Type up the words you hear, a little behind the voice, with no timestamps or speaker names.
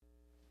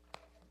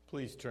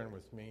Please turn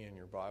with me in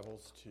your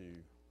Bibles to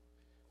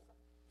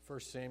 1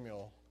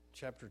 Samuel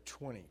chapter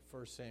 20.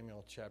 1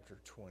 Samuel chapter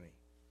 20.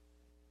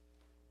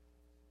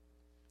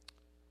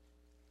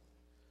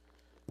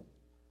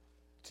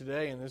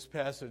 Today in this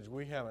passage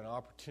we have an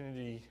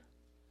opportunity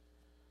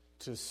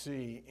to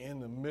see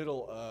in the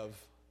middle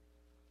of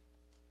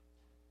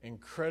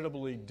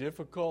incredibly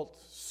difficult,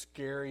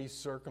 scary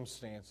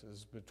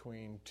circumstances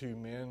between two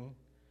men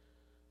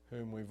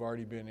whom we've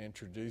already been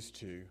introduced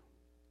to,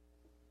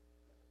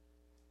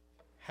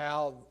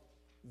 how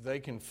they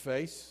can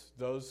face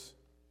those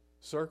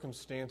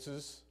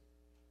circumstances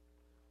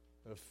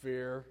of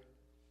fear,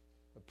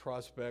 the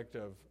prospect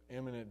of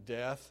imminent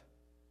death,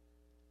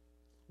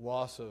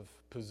 loss of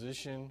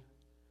position,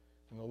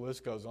 and the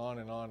list goes on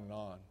and on and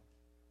on.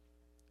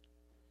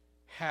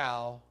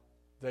 How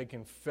they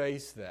can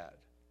face that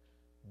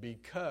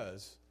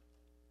because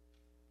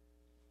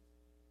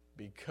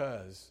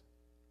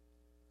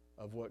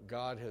of what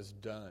God has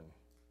done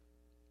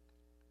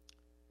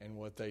and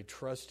what they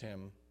trust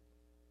Him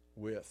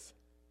with.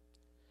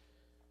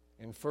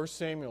 In 1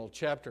 Samuel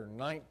chapter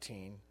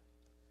 19,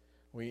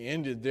 we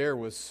ended there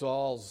with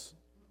Saul's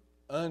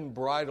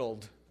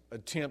unbridled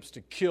attempts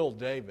to kill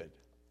David,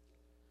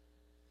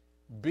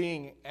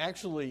 being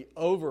actually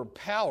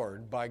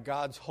overpowered by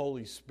God's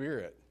Holy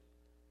Spirit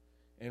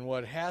in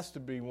what has to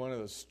be one of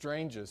the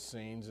strangest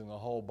scenes in the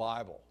whole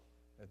Bible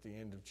at the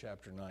end of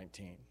chapter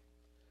 19.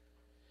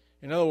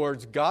 In other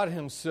words, God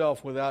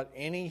Himself, without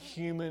any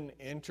human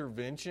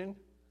intervention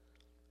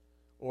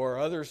or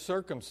other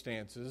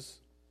circumstances,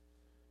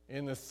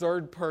 in the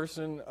third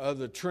person of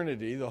the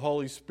Trinity, the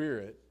Holy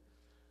Spirit,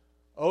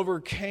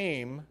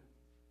 overcame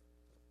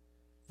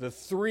the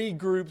three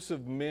groups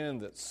of men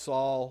that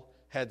Saul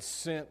had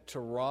sent to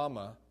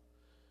Ramah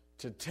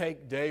to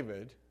take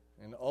David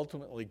and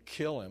ultimately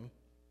kill him.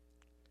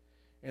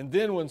 And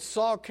then when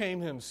Saul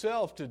came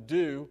himself to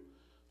do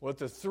what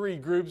the three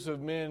groups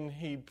of men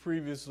he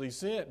previously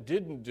sent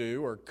didn't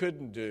do or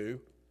couldn't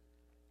do,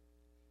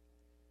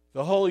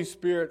 the Holy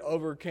Spirit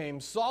overcame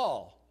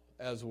Saul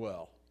as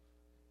well,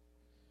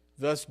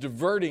 thus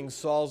diverting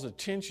Saul's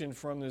attention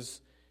from his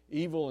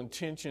evil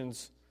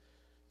intentions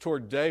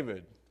toward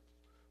David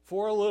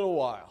for a little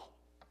while.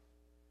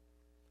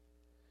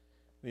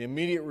 The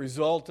immediate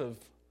result of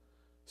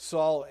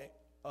Saul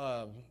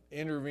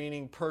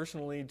intervening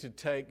personally to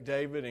take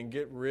David and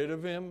get rid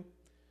of him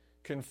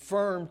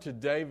confirmed to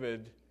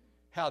David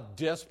how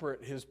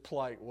desperate his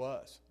plight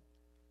was.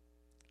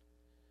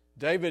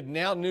 David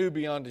now knew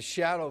beyond a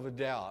shadow of a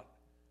doubt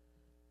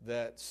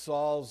that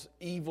Saul's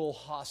evil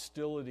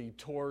hostility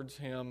towards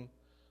him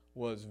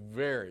was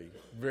very,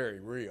 very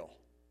real.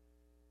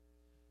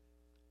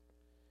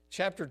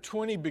 Chapter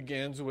 20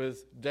 begins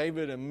with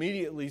David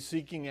immediately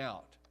seeking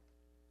out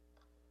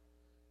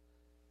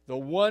the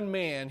one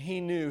man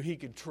he knew he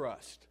could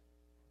trust,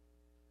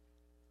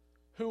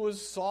 who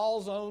was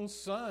Saul's own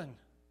son,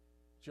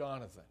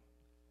 Jonathan.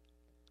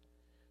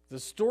 The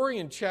story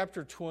in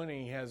chapter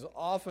 20 has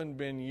often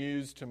been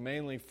used to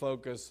mainly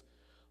focus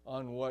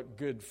on what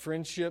good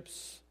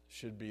friendships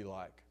should be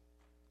like.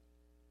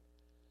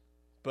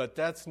 But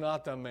that's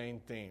not the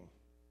main theme.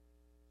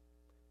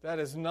 That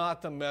is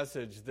not the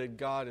message that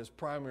God is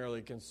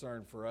primarily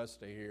concerned for us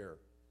to hear.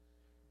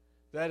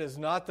 That is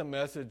not the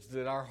message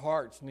that our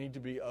hearts need to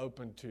be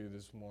open to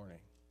this morning.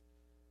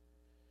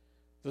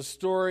 The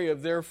story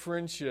of their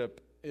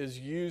friendship is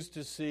used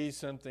to see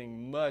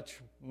something much,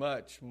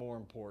 much more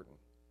important.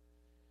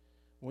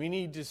 We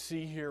need to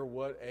see here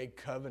what a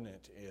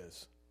covenant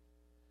is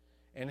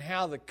and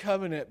how the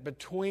covenant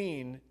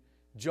between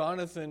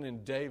Jonathan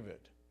and David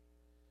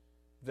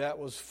that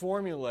was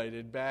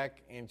formulated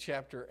back in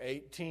chapter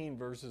 18,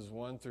 verses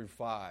 1 through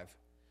 5,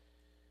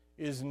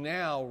 is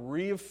now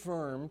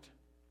reaffirmed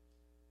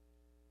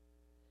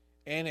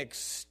and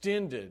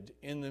extended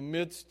in the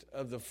midst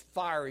of the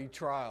fiery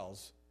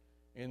trials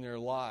in their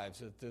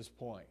lives at this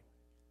point.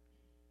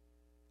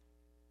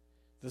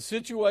 The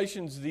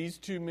situations these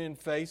two men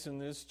face in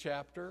this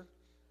chapter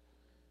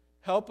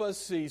help us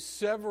see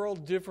several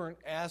different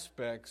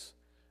aspects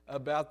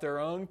about their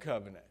own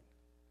covenant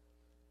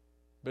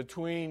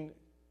between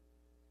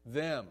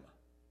them.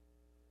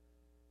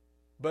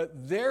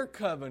 But their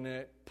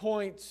covenant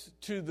points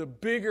to the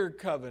bigger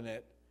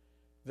covenant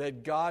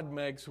that God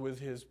makes with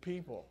His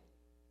people.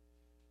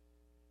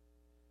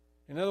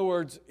 In other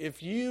words,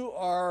 if you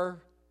are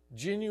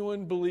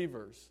genuine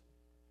believers,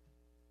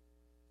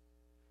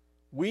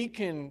 we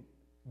can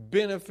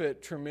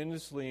benefit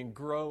tremendously and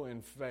grow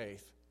in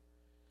faith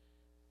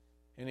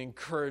and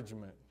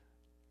encouragement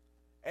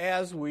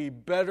as we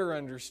better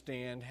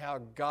understand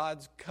how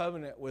God's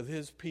covenant with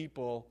His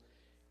people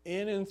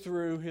in and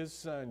through His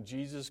Son,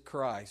 Jesus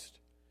Christ,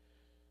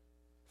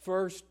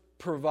 first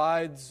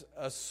provides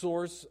a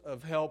source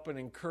of help and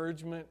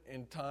encouragement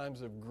in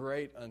times of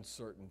great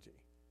uncertainty.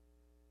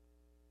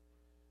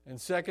 And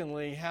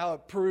secondly, how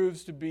it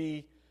proves to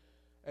be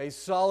a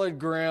solid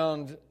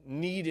ground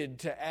needed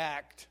to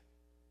act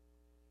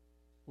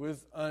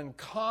with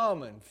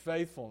uncommon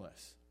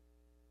faithfulness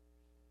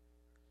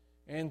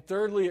And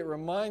thirdly, it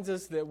reminds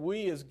us that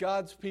we as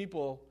God's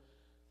people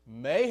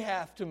may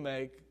have to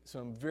make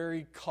some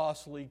very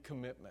costly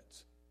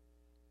commitments.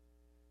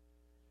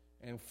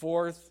 And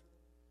fourth,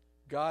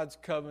 God's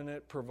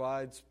covenant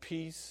provides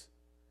peace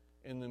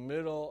in the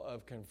middle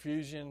of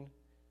confusion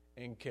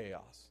and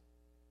chaos.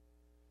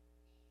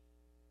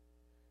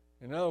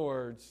 In other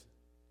words,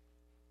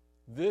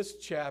 this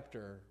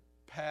chapter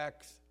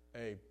packs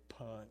a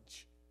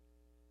punch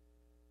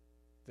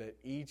that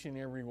each and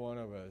every one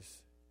of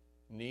us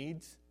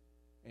needs,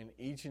 and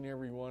each and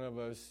every one of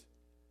us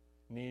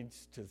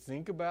needs to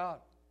think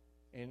about,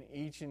 and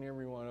each and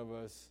every one of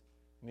us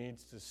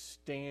needs to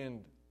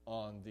stand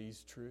on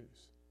these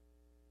truths.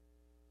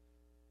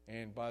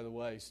 And by the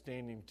way,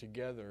 standing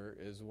together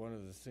is one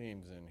of the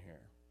themes in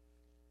here.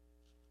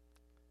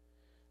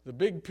 The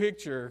big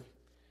picture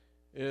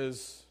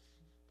is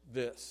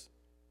this.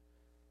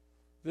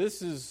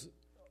 This is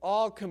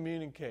all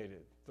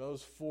communicated,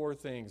 those four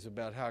things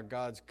about how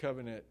God's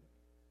covenant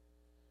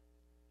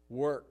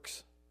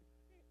works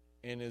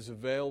and is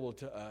available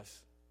to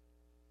us.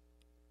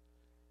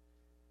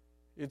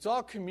 It's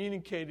all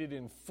communicated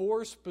in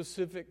four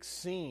specific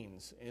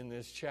scenes in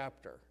this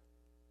chapter,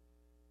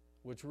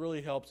 which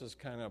really helps us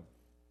kind of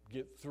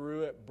get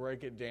through it,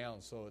 break it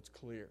down so it's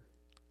clear.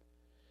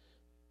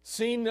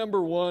 Scene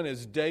number 1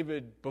 is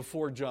David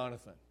before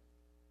Jonathan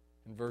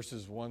in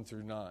verses 1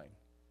 through 9.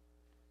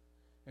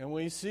 And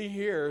we see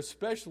here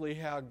especially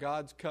how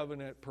God's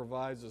covenant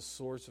provides a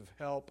source of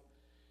help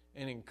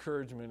and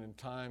encouragement in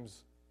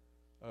times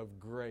of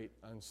great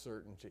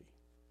uncertainty.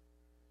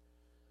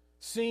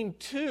 Scene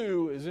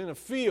 2 is in a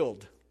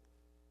field.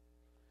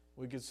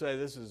 We could say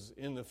this is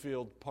in the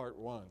field part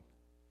 1.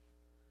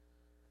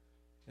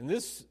 And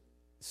this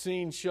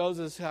scene shows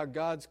us how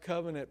God's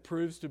covenant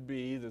proves to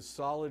be the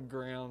solid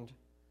ground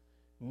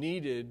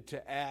needed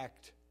to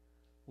act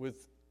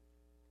with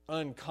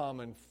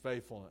uncommon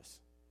faithfulness.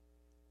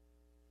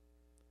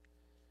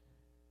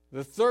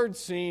 The third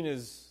scene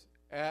is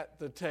at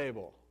the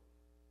table.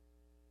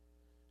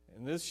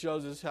 And this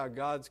shows us how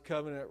God's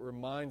covenant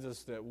reminds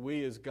us that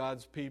we as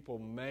God's people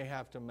may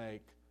have to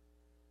make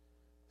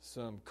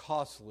some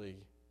costly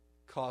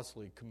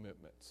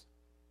commitments.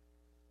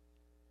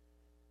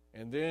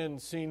 And then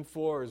scene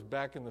 4 is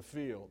back in the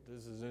field.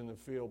 This is in the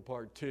field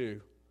part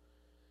 2.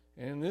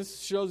 And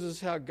this shows us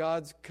how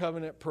God's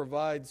covenant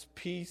provides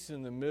peace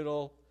in the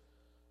middle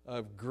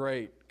of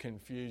great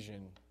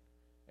confusion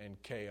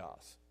and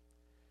chaos.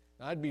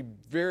 Now, I'd be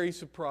very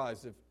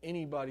surprised if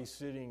anybody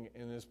sitting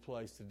in this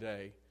place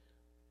today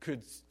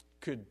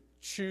could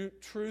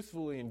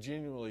truthfully and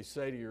genuinely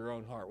say to your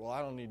own heart, well,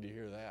 I don't need to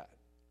hear that.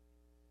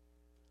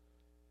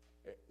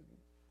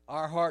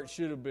 Our heart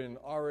should have been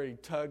already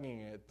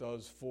tugging at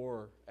those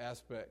four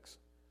aspects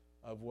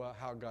of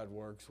how God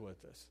works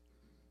with us,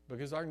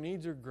 because our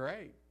needs are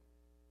great.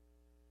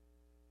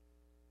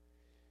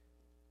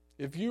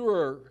 If you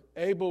are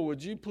able,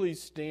 would you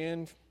please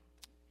stand?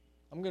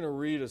 I'm going to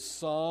read a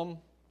psalm,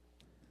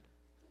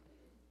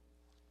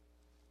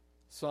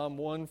 Psalm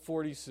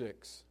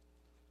 146.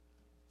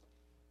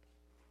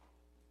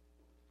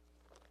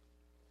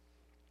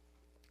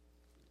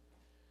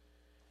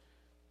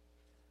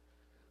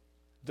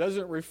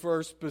 Doesn't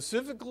refer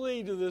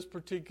specifically to this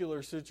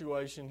particular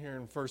situation here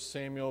in 1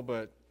 Samuel,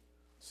 but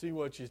see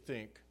what you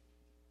think.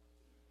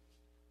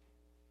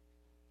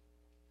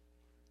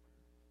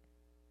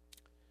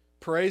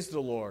 Praise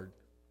the Lord.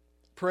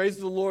 Praise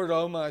the Lord,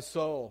 O my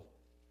soul.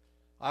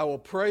 I will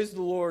praise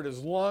the Lord as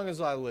long as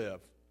I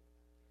live.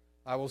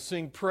 I will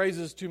sing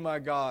praises to my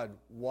God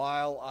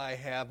while I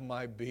have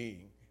my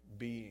being.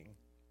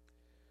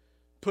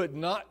 Put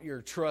not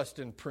your trust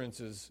in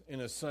princes,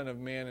 in a son of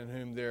man in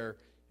whom there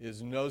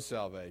is no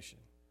salvation.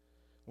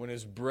 When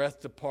his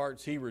breath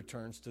departs, he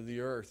returns to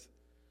the earth.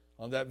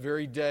 On that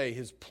very day,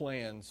 his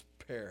plans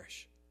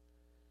perish.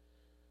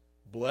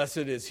 Blessed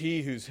is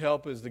he whose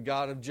help is the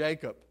God of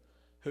Jacob,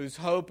 whose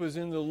hope is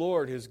in the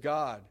Lord his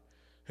God,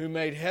 who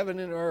made heaven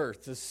and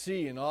earth, the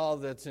sea and all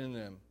that's in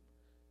them,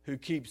 who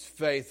keeps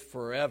faith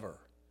forever,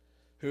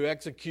 who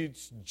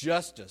executes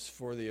justice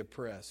for the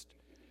oppressed,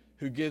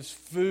 who gives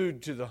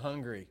food to the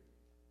hungry.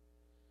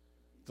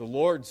 The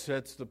Lord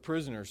sets the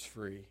prisoners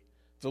free.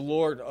 The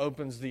Lord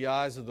opens the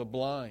eyes of the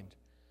blind.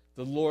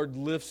 The Lord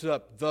lifts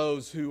up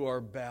those who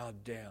are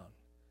bowed down.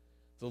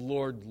 The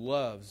Lord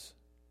loves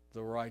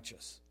the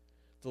righteous.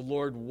 The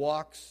Lord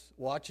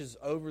watches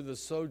over the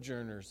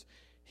sojourners.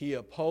 He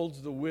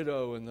upholds the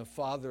widow and the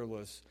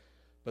fatherless,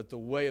 but the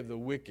way of the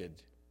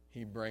wicked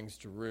he brings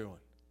to ruin.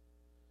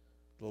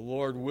 The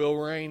Lord will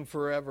reign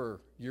forever.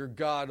 Your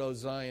God, O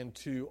Zion,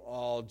 to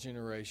all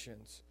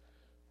generations.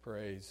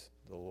 Praise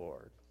the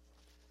Lord.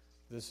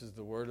 This is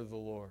the word of the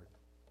Lord.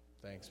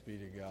 Thanks be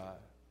to God.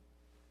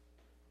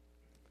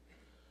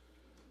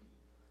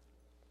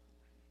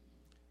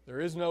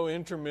 There is no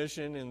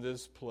intermission in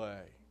this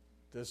play,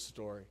 this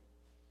story,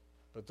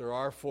 but there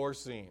are four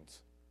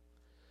scenes.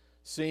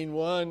 Scene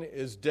 1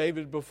 is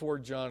David before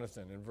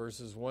Jonathan in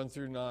verses 1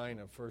 through 9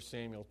 of 1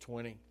 Samuel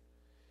 20.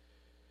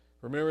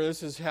 Remember,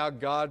 this is how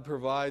God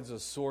provides a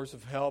source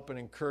of help and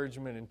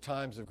encouragement in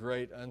times of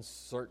great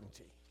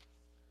uncertainty.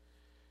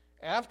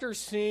 After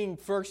seeing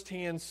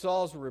firsthand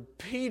Saul's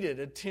repeated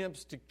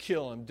attempts to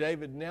kill him,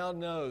 David now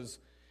knows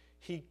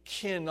he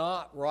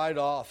cannot write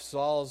off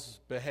Saul's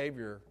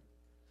behavior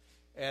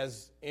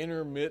as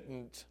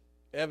intermittent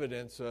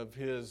evidence of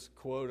his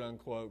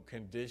quote-unquote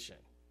condition.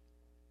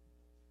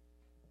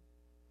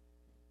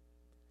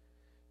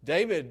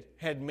 David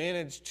had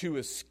managed to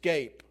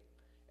escape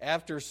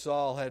after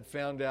Saul had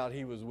found out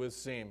he was with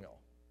Samuel.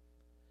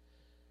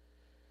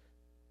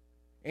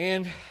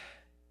 And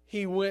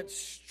he went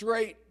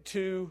straight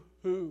to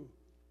who?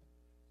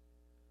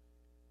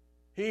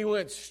 He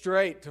went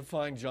straight to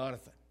find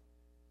Jonathan.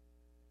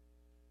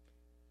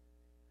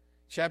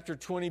 Chapter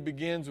 20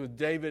 begins with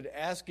David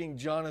asking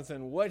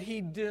Jonathan what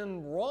he'd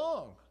done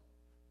wrong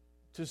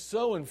to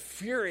so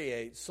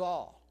infuriate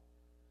Saul.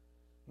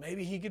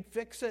 Maybe he could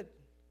fix it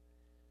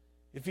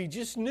if he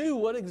just knew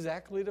what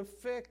exactly to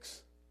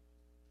fix.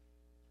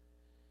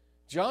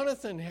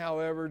 Jonathan,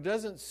 however,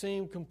 doesn't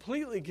seem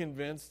completely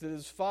convinced that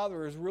his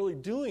father is really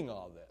doing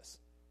all this.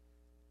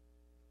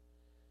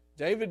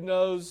 David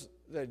knows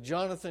that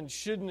Jonathan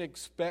shouldn't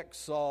expect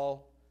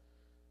Saul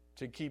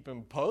to keep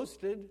him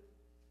posted,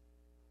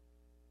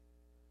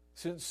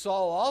 since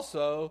Saul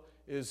also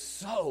is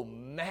so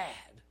mad.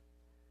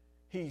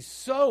 He's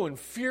so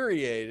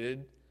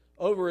infuriated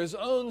over his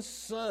own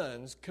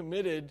son's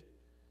committed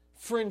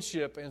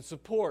friendship and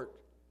support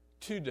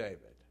to David.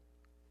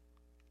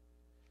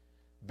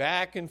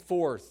 Back and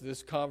forth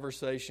this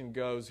conversation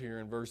goes here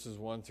in verses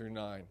 1 through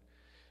 9.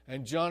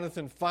 And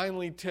Jonathan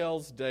finally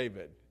tells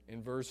David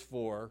in verse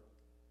 4,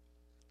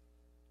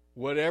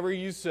 "Whatever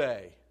you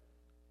say,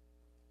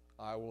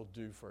 I will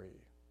do for you."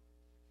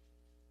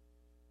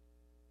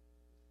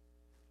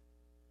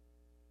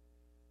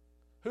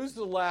 Who's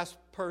the last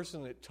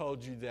person that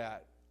told you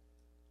that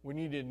when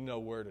you didn't know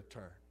where to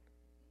turn?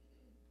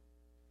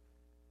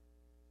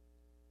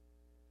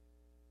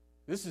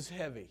 This is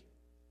heavy.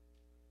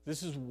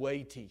 This is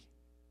weighty.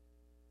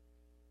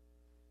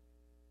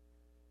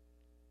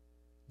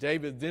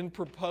 David then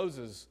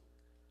proposes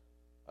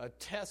a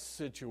test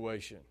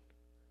situation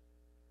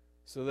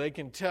so they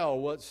can tell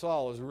what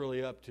Saul is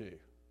really up to,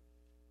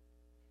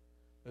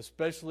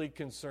 especially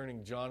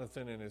concerning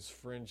Jonathan and his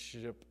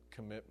friendship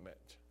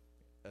commitment.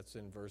 That's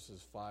in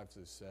verses 5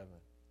 through 7.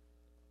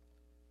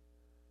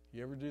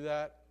 You ever do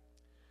that?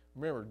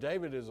 Remember,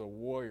 David is a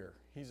warrior.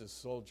 He's a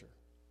soldier.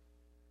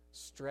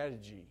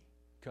 Strategy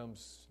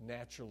comes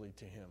naturally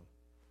to him.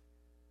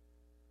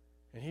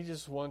 And he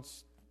just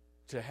wants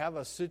to have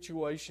a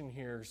situation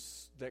here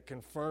that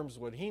confirms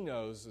what he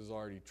knows is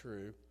already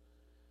true,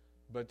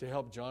 but to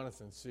help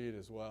Jonathan see it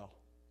as well.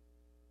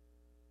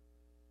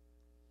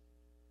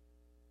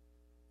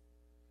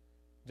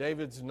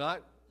 David's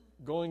not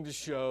going to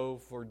show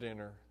for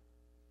dinner.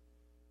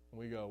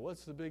 We go,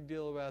 what's the big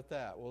deal about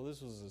that? Well,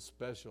 this was a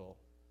special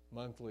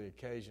monthly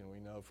occasion, we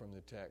know from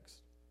the text,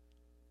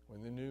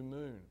 when the new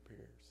moon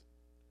appears.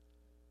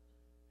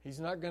 He's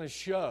not going to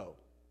show.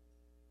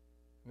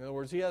 In other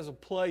words, he has a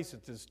place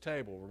at this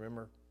table,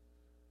 remember?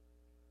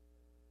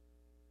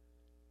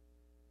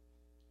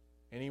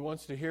 And he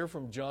wants to hear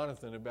from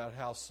Jonathan about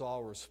how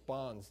Saul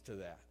responds to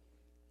that.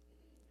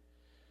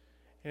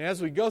 And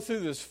as we go through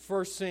this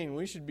first scene,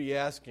 we should be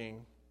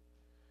asking,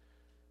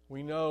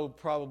 we know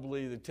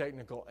probably the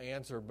technical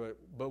answer,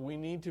 but we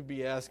need to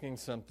be asking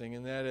something,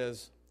 and that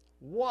is,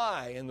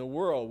 why in the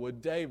world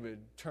would David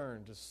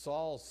turn to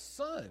Saul's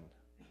son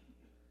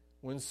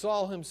when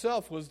Saul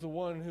himself was the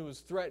one who was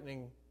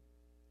threatening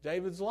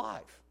David's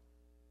life?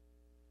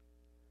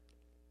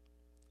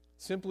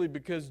 Simply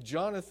because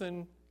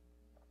Jonathan,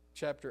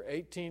 chapter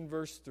 18,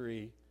 verse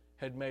 3,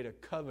 had made a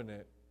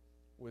covenant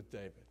with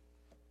David.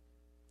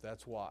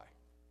 That's why.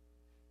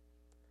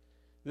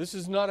 This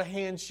is not a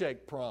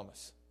handshake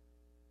promise.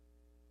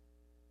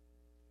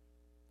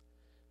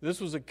 This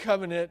was a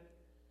covenant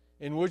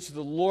in which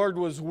the Lord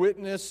was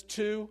witness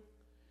to,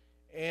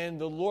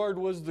 and the Lord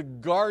was the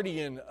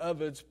guardian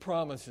of its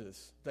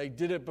promises. They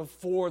did it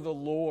before the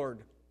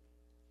Lord.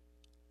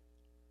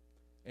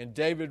 And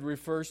David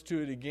refers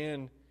to it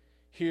again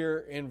here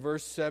in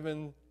verse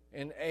 7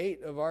 and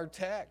 8 of our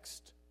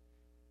text.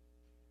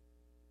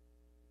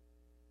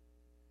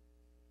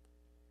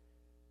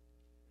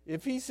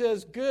 If he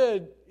says,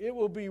 "Good, it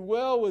will be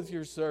well with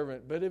your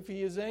servant," but if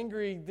he is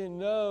angry, then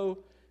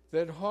know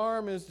that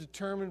harm is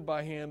determined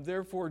by him.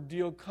 Therefore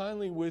deal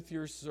kindly with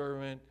your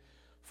servant,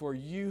 for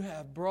you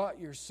have brought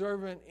your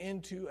servant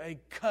into a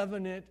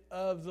covenant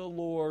of the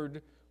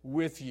Lord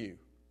with you.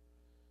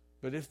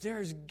 But if there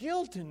is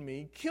guilt in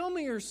me, kill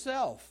me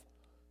yourself,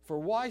 for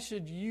why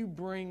should you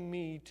bring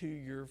me to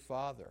your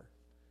father?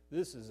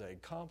 This is a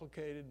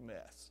complicated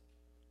mess.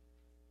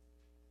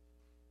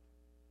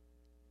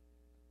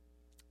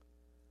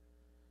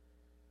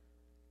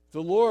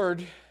 The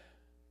Lord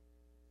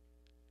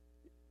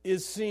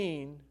is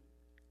seen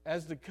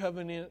as the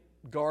covenant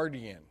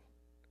guardian.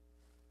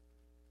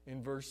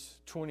 In verse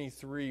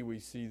 23 we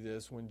see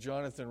this when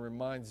Jonathan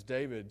reminds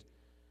David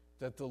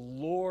that the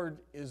Lord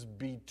is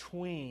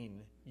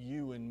between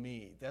you and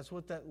me. That's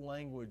what that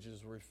language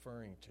is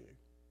referring to.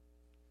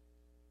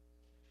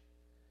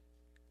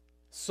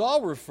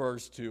 Saul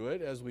refers to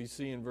it, as we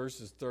see in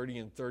verses 30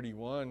 and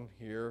 31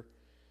 here.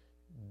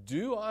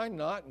 Do I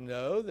not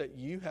know that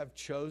you have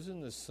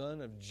chosen the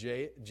son of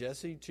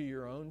Jesse to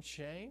your own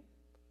shame?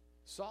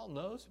 Saul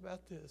knows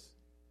about this.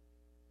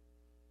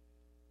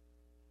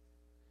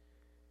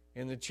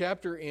 And the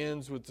chapter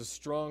ends with the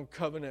strong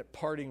covenant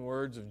parting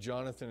words of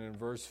Jonathan in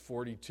verse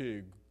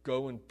 42.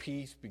 Go in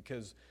peace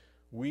because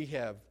we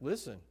have,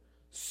 listen,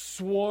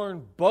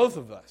 sworn both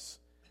of us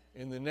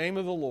in the name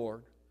of the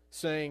Lord,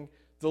 saying,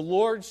 the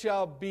Lord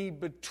shall be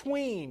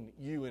between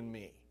you and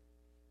me,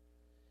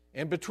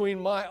 and between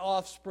my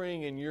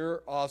offspring and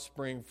your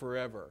offspring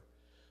forever.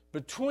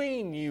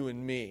 Between you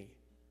and me,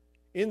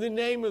 in the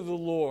name of the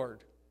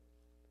Lord.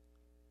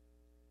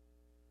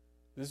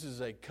 This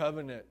is a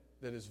covenant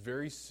that is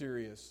very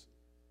serious,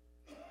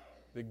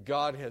 that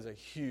God has a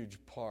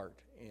huge part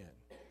in.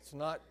 It's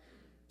not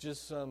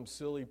just some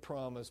silly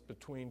promise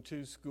between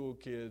two school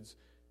kids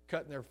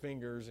cutting their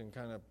fingers and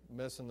kind of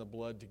messing the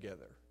blood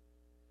together.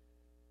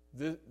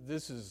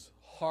 This is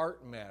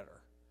heart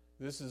matter.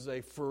 This is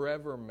a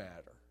forever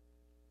matter.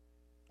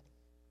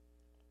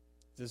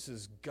 This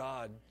is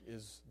God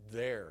is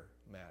their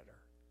matter.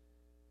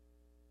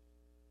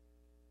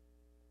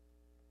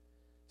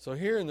 So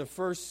here in the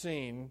first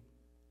scene,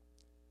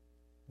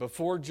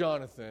 before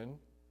Jonathan,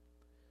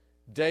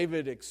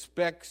 David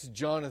expects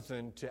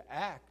Jonathan to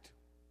act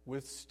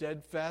with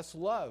steadfast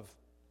love.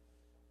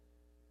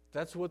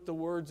 That's what the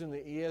words in the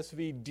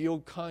ESV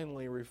deal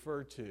kindly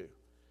refer to.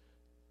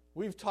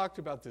 We've talked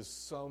about this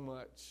so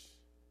much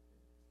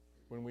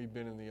when we've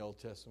been in the Old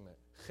Testament.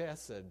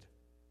 Chesed.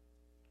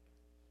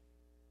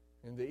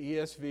 In the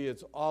ESV,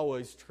 it's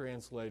always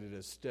translated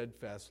as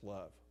steadfast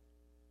love,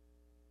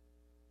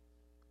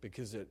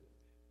 because it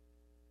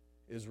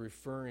is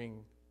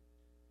referring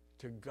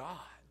to God,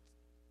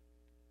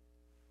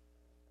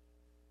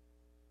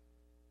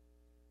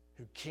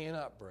 who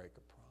cannot break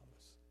a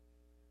promise.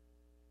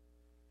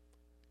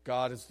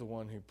 God is the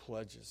one who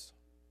pledges.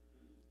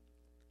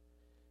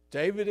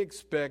 David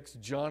expects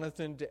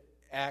Jonathan to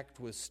act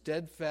with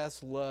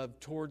steadfast love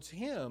towards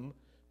him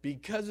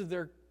because of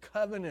their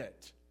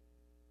covenant.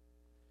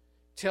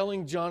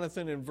 Telling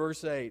Jonathan in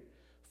verse 8,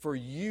 for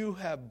you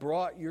have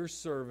brought your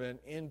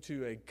servant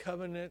into a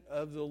covenant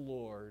of the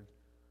Lord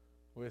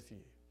with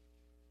you.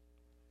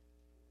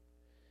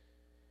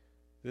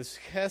 This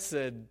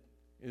chesed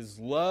is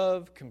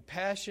love,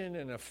 compassion,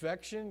 and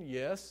affection,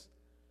 yes,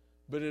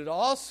 but it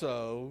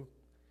also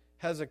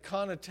has a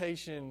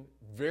connotation,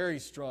 very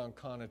strong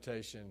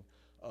connotation,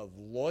 of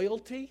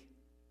loyalty,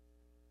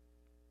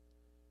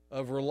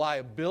 of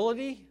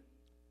reliability,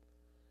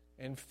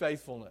 and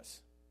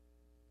faithfulness.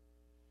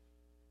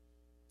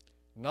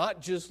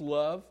 Not just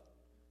love,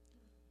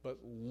 but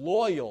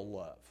loyal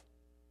love.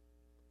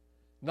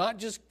 Not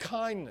just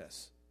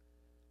kindness,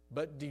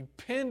 but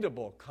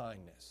dependable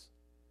kindness.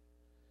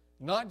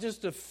 Not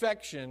just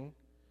affection,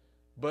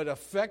 but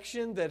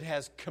affection that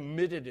has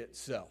committed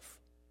itself.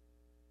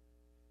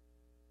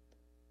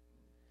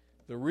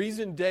 The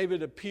reason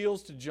David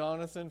appeals to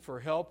Jonathan for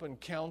help and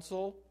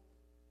counsel,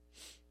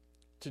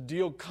 to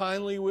deal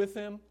kindly with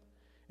him,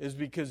 is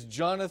because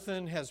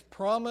Jonathan has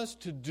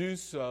promised to do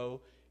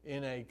so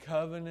in a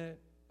covenant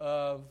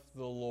of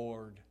the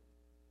Lord.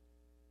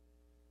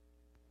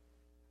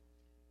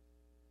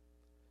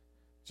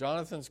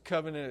 Jonathan's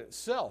covenant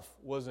itself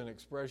was an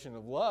expression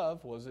of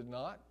love, was it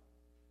not?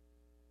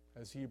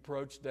 As he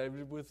approached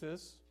David with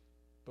this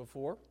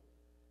before.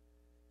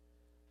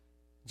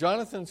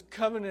 Jonathan's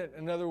covenant,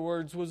 in other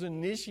words, was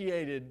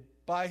initiated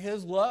by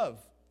his love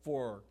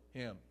for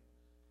him.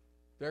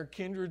 Their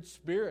kindred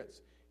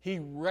spirits. He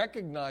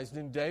recognized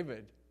in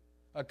David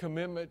a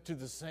commitment to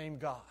the same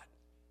God.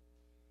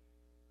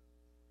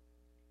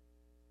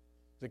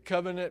 The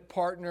covenant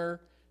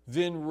partner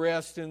then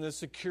rests in the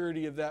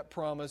security of that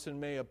promise and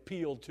may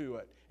appeal to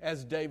it,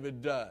 as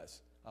David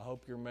does. I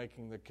hope you're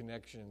making the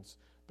connections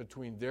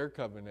between their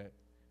covenant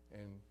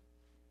and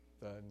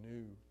the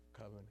new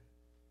covenant.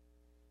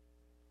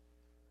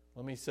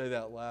 Let me say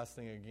that last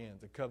thing again.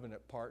 The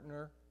covenant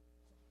partner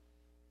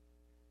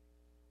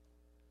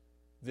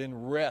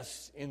then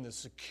rests in the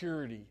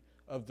security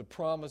of the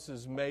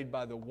promises made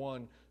by the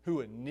one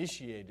who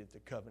initiated the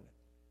covenant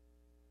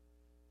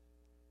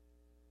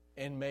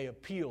and may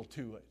appeal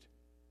to it,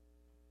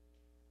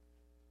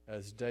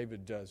 as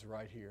David does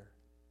right here.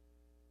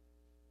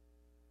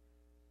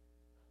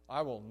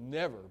 I will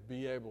never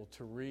be able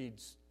to read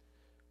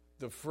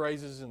the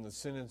phrases and the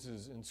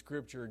sentences in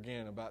Scripture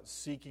again about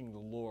seeking the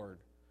Lord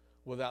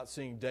without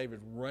seeing David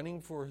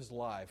running for his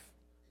life,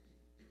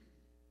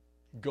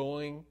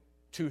 going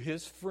to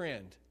his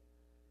friend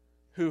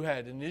who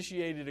had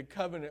initiated a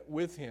covenant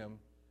with him,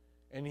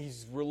 and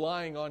he's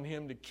relying on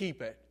him to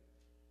keep it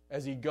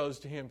as he goes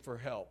to him for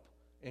help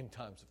in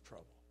times of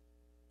trouble.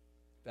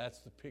 That's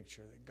the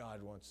picture that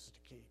God wants us to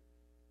keep.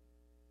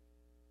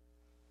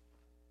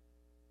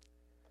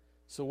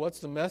 So what's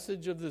the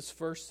message of this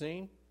first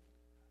scene?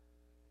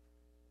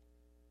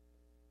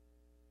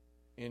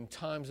 in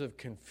times of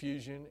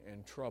confusion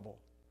and trouble,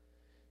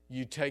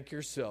 you take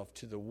yourself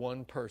to the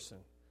one person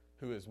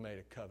who has made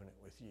a covenant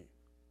with you.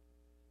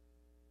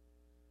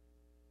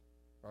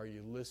 Are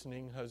you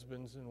listening,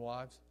 husbands and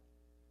wives?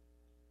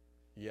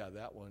 Yeah,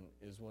 that one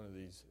is one of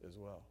these as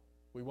well.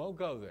 We won't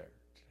go there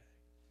today,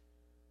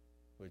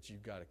 but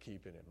you've got to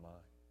keep it in mind.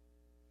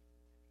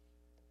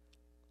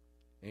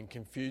 In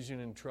confusion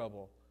and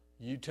trouble,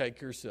 you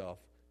take yourself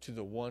to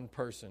the one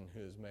person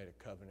who has made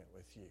a covenant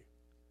with you.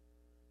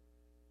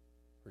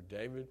 For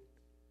David,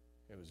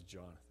 it was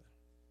Jonathan.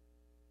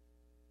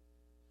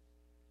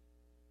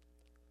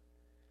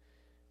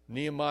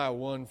 Nehemiah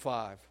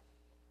 1:5.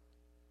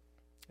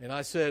 And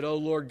I said, O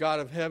Lord God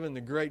of heaven, the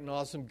great and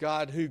awesome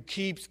God who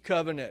keeps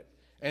covenant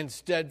and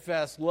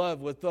steadfast love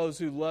with those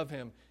who love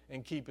him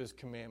and keep his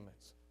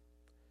commandments.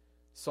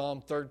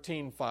 Psalm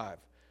 13:5.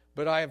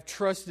 But I have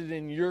trusted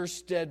in your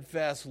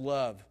steadfast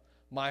love.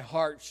 My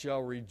heart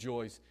shall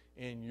rejoice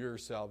in your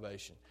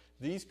salvation.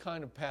 These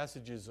kind of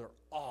passages are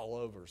all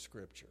over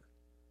Scripture.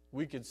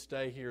 We could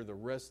stay here the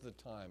rest of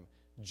the time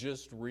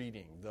just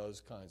reading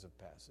those kinds of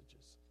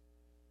passages.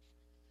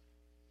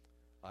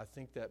 I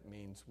think that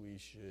means we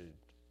should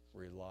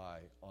rely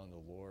on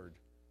the Lord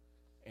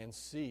and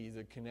see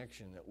the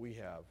connection that we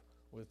have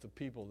with the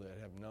people that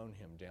have known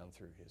him down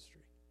through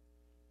history.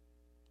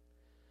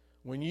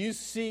 When you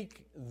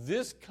seek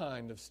this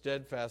kind of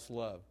steadfast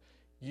love,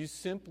 you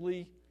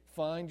simply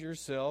find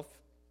yourself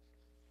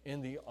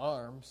in the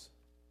arms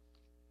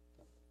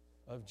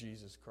of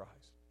Jesus Christ.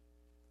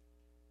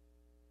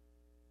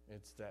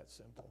 It's that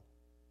simple.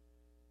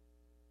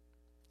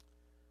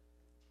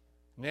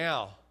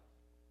 Now,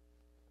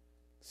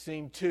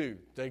 scene 2,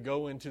 they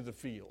go into the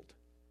field.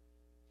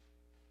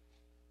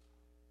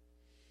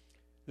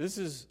 This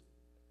is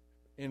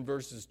in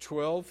verses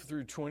 12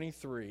 through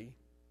 23.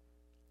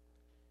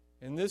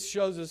 And this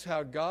shows us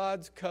how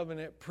God's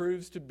covenant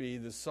proves to be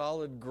the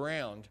solid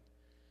ground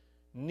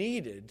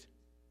needed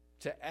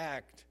to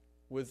act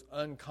with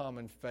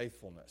uncommon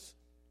faithfulness.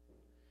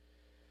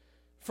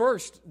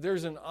 First,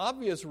 there's an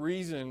obvious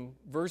reason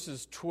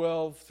verses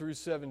 12 through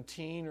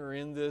 17 are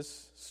in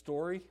this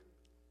story.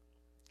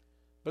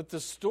 But the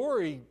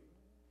story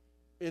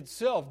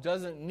itself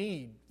doesn't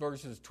need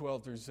verses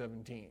 12 through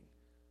 17.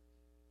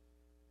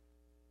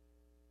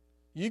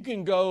 You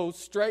can go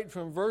straight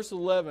from verse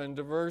 11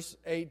 to verse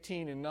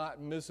 18 and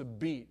not miss a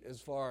beat as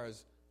far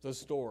as the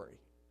story,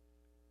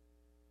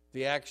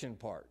 the action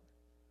part.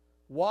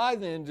 Why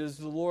then does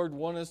the Lord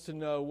want us to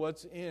know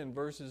what's in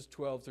verses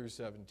 12 through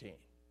 17?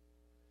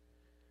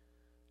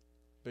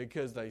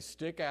 Because they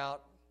stick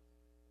out,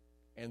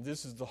 and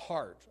this is the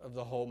heart of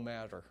the whole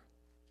matter.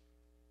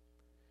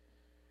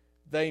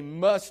 They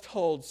must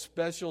hold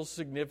special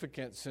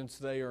significance since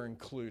they are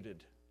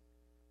included.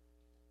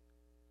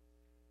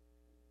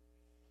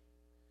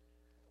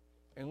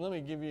 And let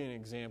me give you an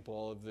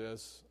example of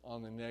this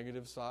on the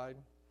negative side.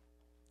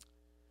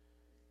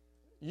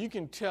 You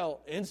can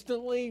tell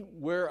instantly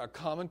where a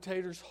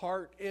commentator's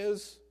heart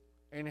is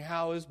and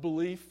how his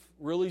belief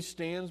really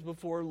stands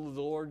before the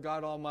Lord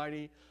God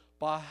Almighty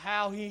by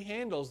how he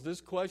handles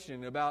this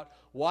question about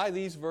why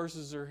these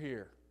verses are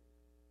here.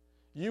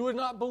 You would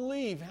not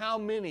believe how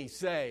many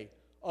say,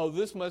 oh,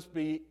 this must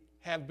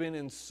have been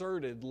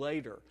inserted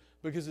later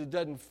because it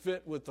doesn't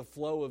fit with the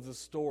flow of the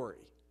story.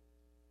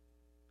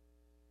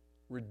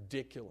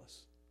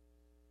 Ridiculous.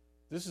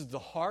 This is the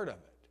heart of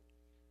it.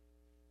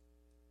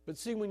 But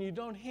see, when you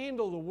don't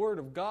handle the Word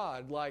of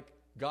God like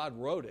God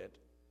wrote it,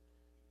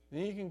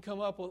 then you can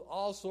come up with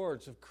all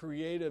sorts of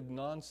creative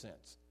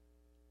nonsense.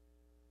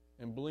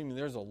 And believe me,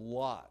 there's a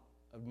lot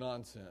of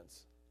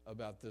nonsense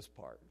about this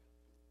part.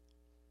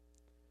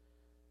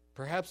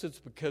 Perhaps it's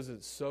because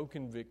it's so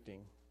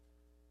convicting.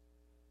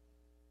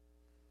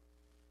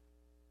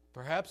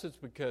 Perhaps it's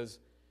because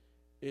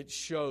it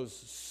shows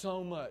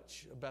so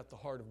much about the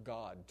heart of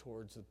God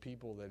towards the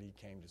people that he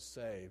came to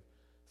save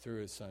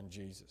through his son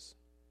Jesus.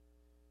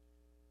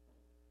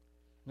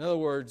 In other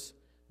words,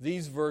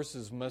 these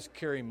verses must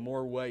carry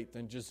more weight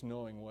than just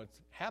knowing what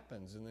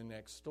happens in the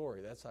next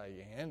story. That's how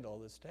you handle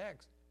this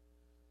text.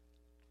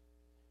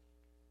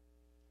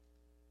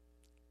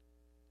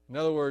 In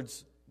other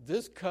words,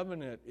 this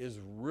covenant is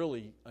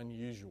really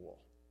unusual.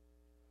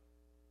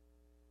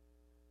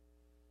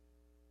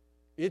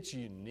 It's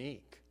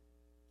unique.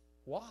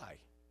 Why?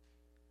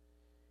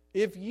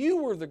 If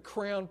you were the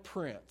crown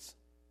prince,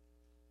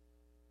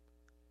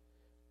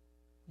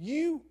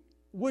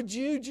 would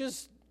you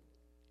just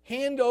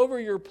hand over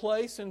your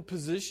place and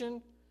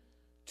position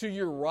to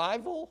your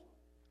rival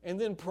and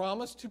then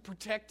promise to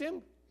protect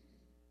him?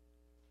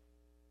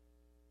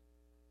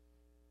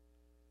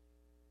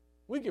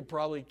 We could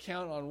probably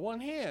count on one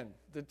hand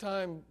the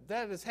time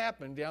that has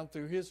happened down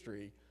through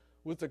history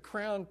with the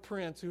crown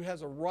prince who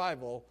has a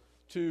rival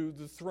to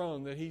the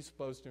throne that he's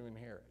supposed to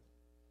inherit.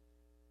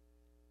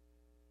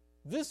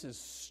 This is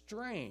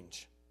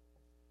strange.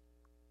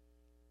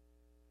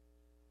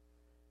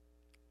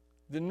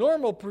 The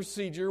normal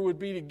procedure would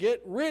be to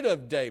get rid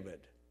of David.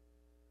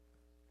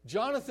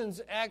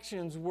 Jonathan's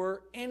actions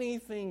were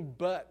anything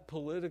but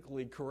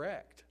politically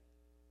correct.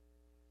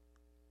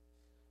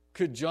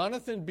 Could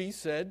Jonathan be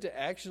said to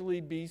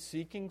actually be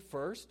seeking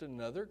first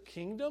another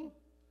kingdom?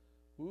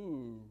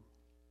 Ooh,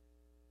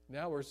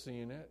 now we're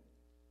seeing it.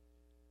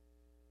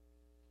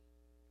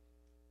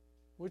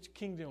 Which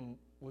kingdom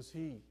was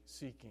he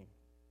seeking?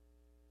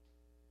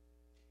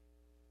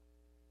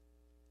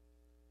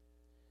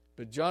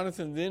 But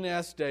Jonathan then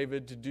asked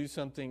David to do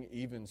something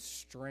even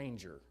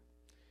stranger.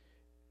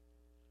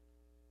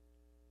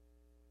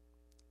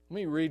 Let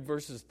me read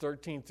verses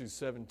 13 through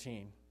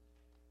 17.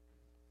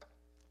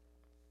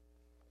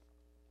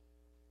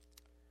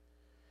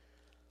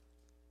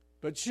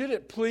 But should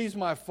it please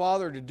my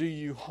father to do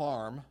you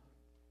harm,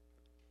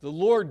 the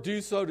Lord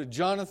do so to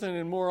Jonathan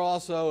and more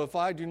also, if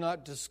I do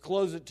not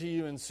disclose it to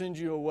you and send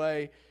you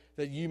away,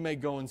 that you may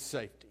go in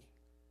safety.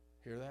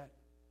 Hear that?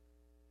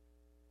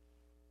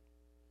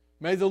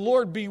 May the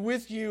Lord be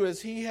with you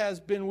as he has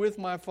been with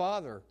my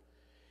father.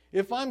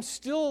 If I'm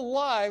still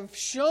alive,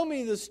 show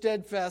me the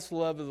steadfast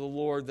love of the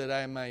Lord that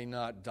I may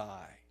not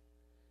die.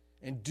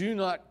 And do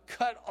not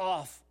cut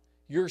off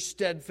your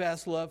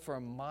steadfast love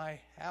from my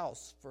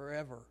house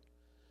forever.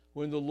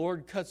 When the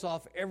Lord cuts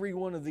off every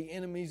one of the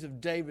enemies of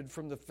David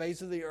from the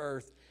face of the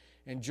earth.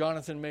 And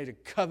Jonathan made a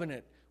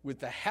covenant with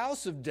the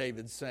house of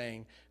David,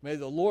 saying, may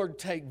the Lord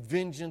take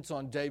vengeance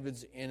on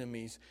David's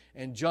enemies.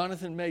 And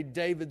Jonathan made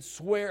David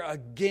swear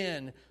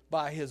again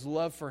by his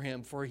love for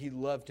him, for he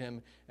loved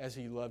him as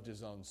he loved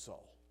his own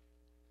soul.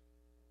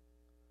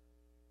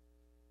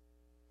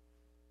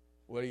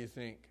 What do you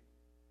think?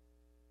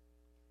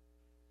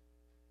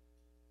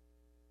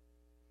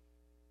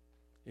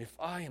 If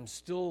I am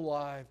still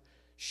alive,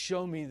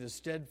 show me the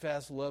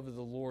steadfast love of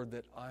the Lord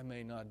that I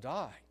may not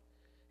die.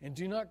 And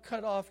do not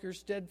cut off your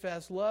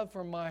steadfast love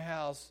from my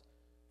house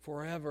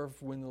forever,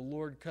 when the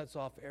Lord cuts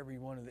off every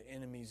one of the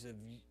enemies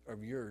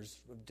of yours,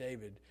 of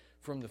David,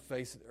 from the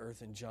face of the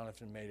earth. And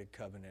Jonathan made a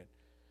covenant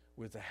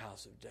with the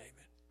house of David.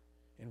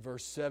 In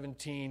verse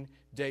 17,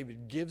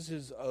 David gives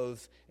his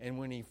oath, and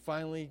when he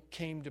finally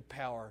came to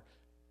power,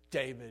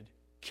 David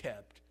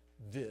kept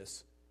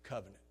this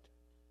covenant.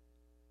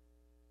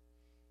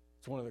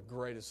 It's one of the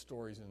greatest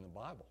stories in the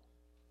Bible.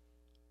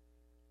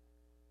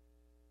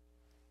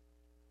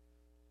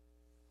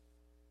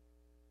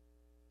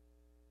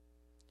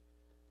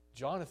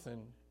 Jonathan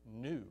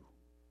knew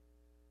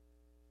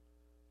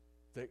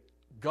that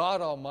God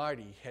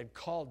Almighty had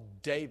called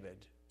David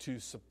to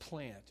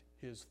supplant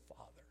his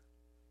father.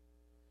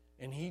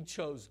 And he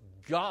chose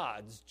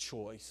God's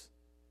choice,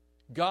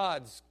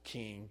 God's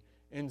king,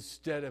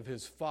 instead of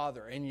his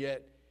father. And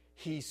yet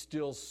he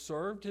still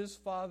served his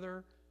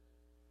father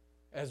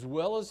as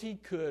well as he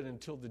could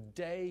until the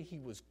day he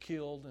was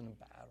killed in a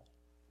battle.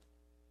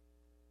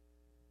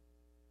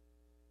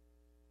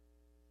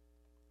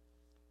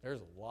 There's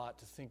a lot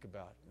to think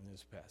about in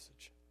this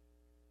passage.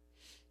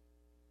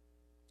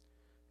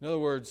 In other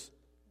words,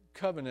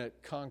 covenant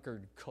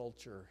conquered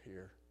culture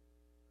here.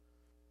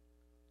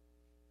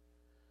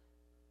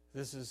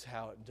 This is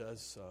how it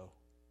does so.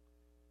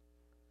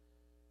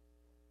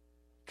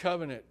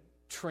 Covenant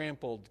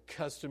trampled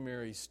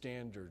customary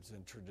standards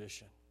and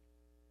tradition.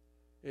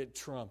 It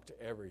trumped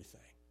everything.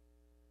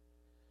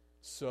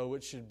 So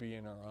it should be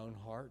in our own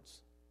hearts,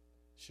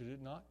 should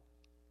it not?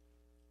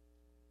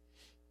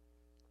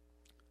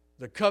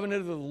 The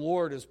covenant of the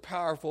Lord is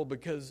powerful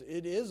because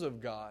it is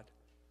of God.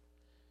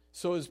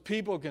 So his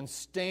people can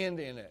stand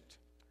in it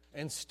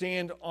and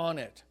stand on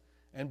it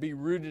and be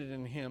rooted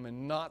in him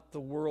and not the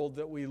world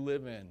that we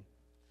live in,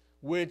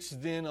 which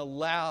then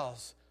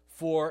allows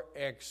for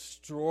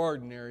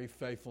extraordinary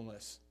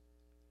faithfulness,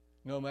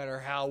 no matter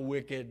how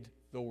wicked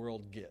the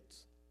world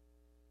gets.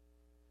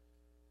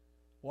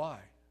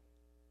 Why?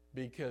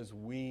 Because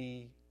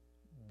we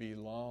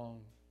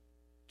belong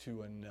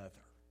to another.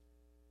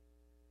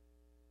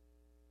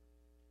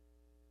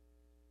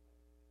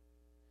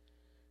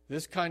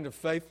 This kind of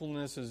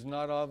faithfulness is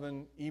not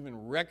often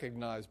even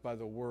recognized by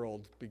the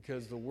world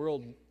because the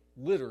world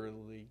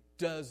literally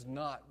does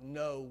not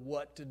know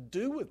what to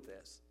do with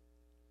this.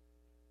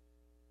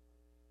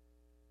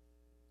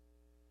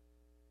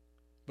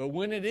 But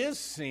when it is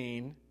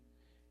seen,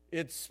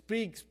 it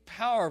speaks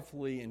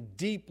powerfully and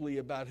deeply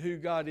about who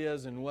God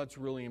is and what's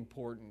really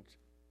important.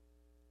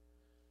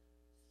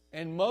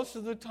 And most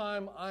of the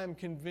time, I'm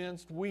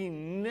convinced we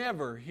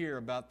never hear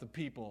about the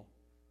people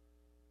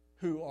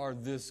who are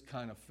this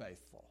kind of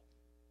faithful.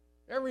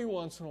 Every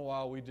once in a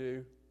while we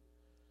do,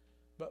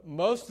 but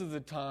most of the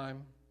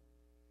time,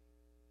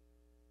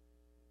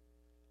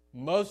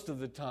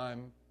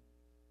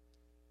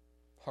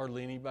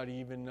 hardly anybody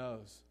even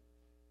knows.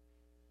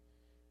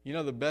 You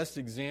know, the best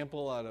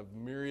example out of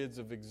myriads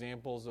of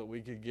examples that we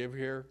could give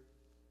here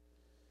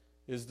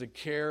is the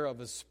care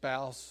of a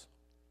spouse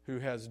who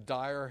has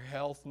dire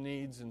health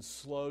needs and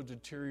slow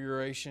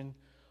deterioration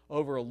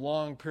over a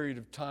long period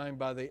of time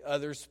by the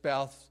other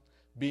spouse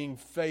being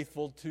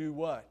faithful to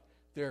what?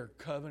 Their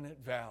covenant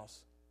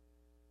vows.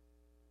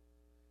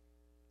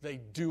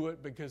 They do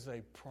it because they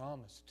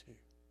promised to.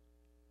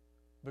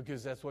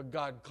 because that's what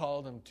God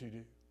called him to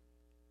do.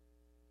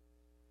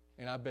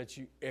 And I bet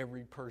you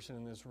every person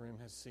in this room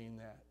has seen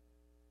that.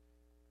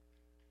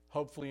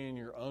 Hopefully in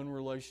your own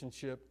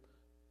relationship,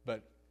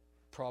 but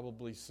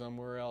probably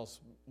somewhere else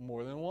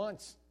more than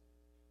once.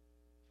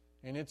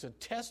 And it's a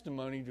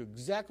testimony to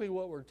exactly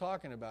what we're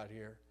talking about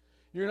here.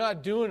 You're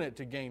not doing it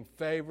to gain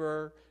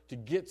favor, to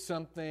get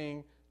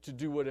something, to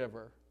do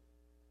whatever.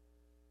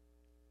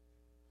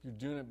 You're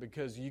doing it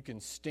because you can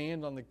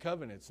stand on the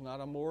covenant. It's not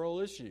a moral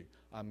issue.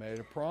 I made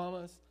a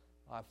promise.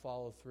 I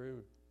follow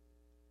through.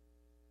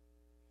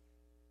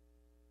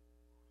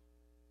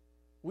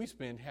 We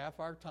spend half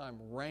our time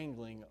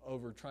wrangling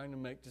over trying to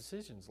make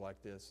decisions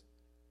like this.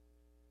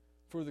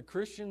 For the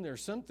Christian,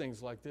 there's some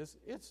things like this.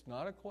 It's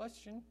not a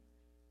question.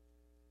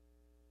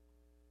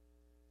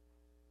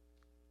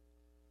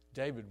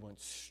 David went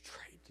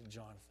straight to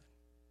Jonathan.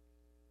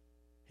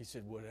 He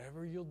said,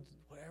 whatever you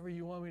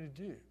want me to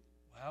do,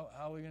 how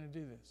are we going to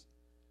do this?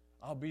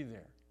 I'll be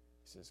there.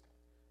 He says,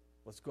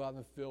 let's go out in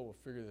the field. We'll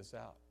figure this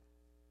out.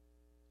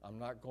 I'm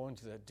not going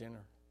to that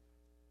dinner.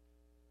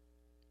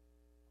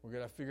 We're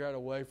going to figure out a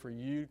way for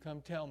you to come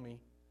tell me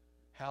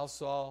how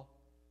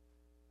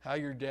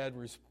your dad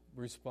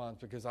responds,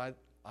 because I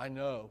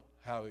know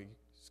how he's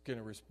going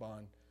to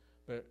respond,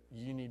 but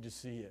you need to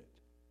see it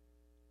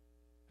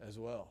as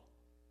well.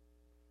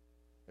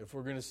 If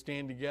we're going to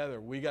stand together,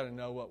 we got to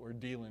know what we're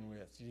dealing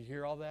with. Did you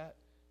hear all that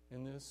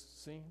in this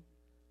scene?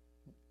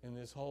 In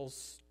this whole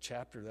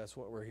chapter, that's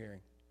what we're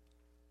hearing.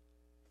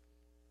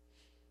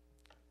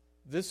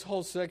 This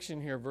whole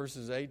section here,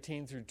 verses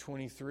 18 through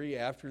 23,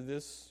 after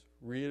this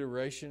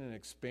reiteration and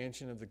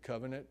expansion of the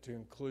covenant to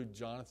include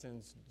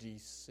Jonathan's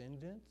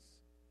descendants,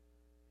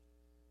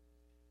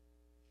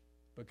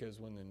 because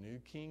when the new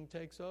king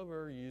takes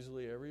over,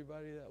 usually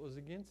everybody that was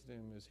against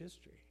him is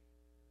history.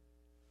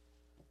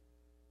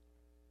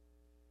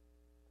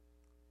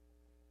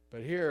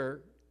 But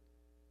here,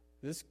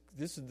 this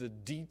is the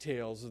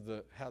details of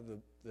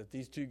that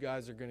these two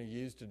guys are going to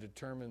use to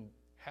determine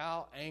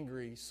how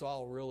angry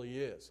Saul really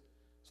is.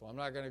 So I'm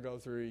not going to go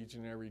through each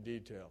and every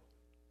detail.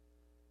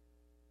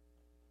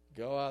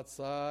 Go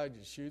outside,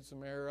 you shoot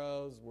some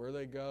arrows, where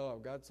they go.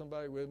 I've got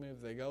somebody with me.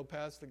 If they go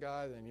past the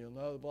guy, then you'll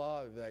know the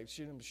blah. If they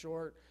shoot him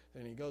short,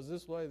 then he goes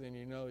this way, then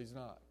you know he's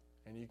not.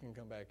 And you can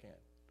come back in.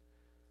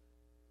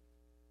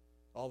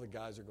 All the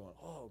guys are going,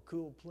 oh,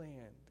 cool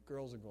plan. The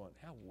girls are going,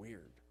 how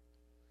weird.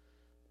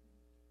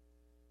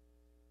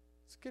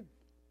 It's a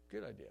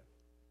good idea.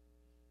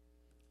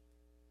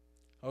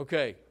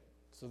 Okay,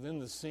 so then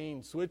the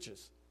scene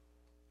switches.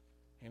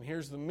 And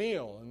here's the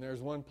meal, and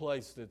there's one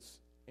place that's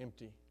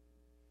empty.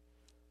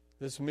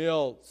 This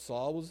meal,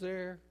 Saul was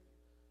there,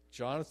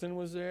 Jonathan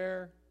was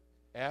there,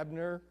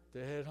 Abner, the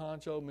head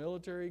honcho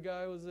military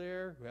guy, was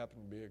there, who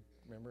happened to be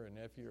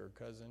a nephew or a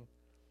cousin.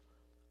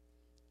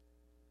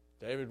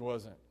 David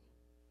wasn't.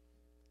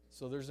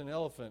 So there's an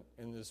elephant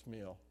in this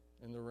meal,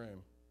 in the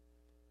room.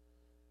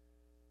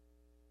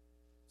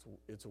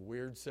 It's a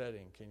weird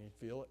setting. Can you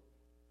feel it?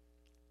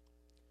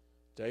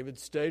 David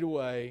stayed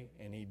away,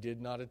 and he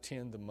did not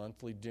attend the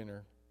monthly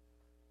dinner.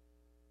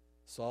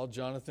 Saul,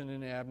 Jonathan,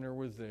 and Abner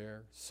were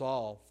there.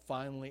 Saul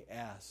finally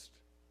asked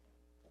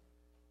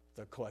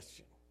the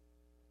question,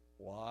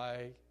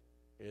 why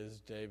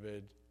is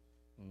David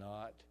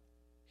not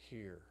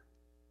here?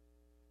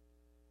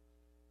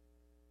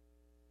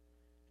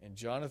 And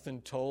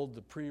Jonathan told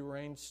the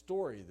prearranged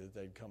story that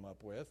they'd come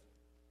up with,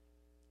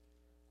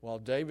 while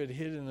David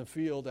hid in the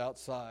field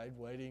outside,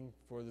 waiting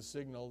for the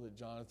signal that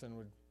Jonathan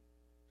would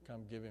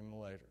come give him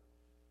later.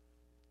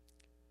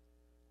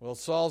 Well,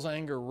 Saul's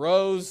anger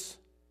rose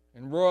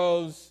and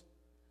rose,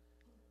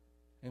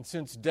 and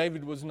since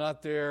David was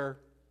not there,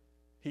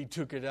 he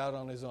took it out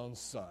on his own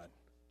son.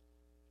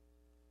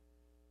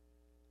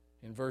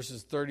 In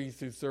verses 30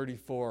 through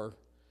 34,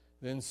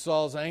 then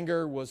Saul's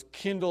anger was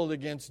kindled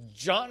against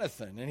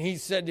Jonathan, and he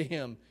said to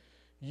him,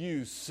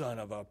 you son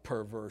of a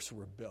perverse,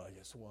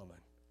 rebellious woman.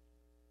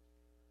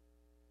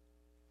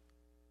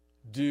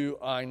 Do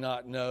I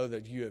not know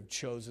that you have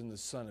chosen the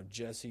son of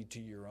Jesse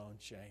to your own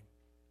shame,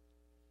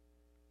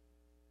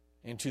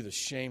 and to the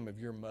shame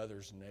of your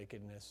mother's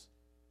nakedness?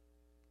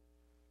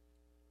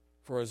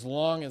 For as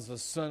long as the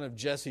son of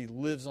Jesse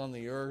lives on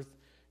the earth,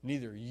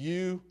 neither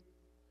you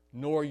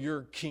nor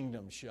your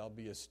kingdom shall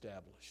be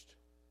established.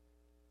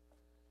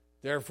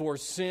 Therefore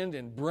send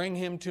and bring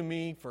him to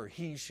me, for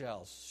he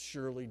shall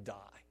surely die.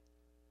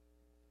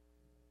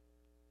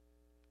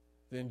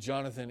 Then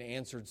Jonathan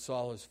answered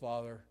Saul his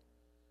father,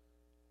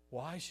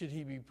 why should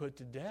he be put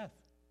to death?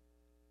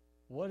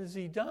 What has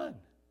he done?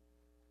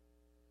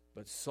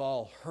 But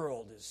Saul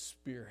hurled his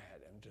spear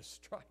at him to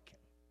strike him.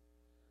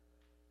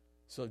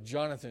 So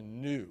Jonathan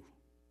knew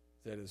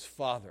that his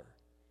father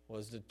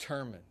was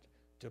determined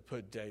to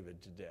put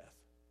David to death.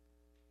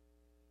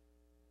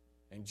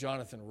 And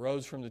Jonathan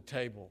rose from the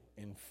table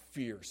in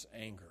fierce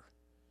anger.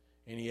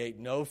 And he ate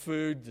no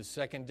food the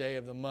second day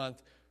of the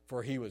month,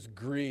 for he was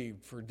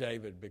grieved for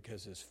David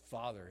because his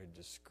father had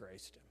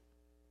disgraced him.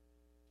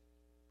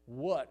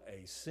 What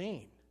a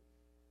scene.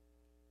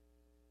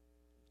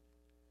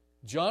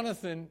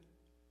 Jonathan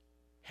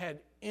had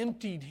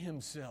emptied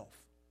himself.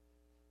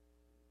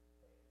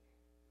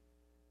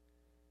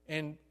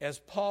 And as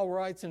Paul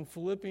writes in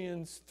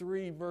Philippians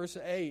 3, verse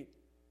 8,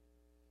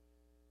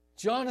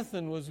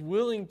 Jonathan was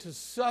willing to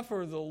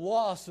suffer the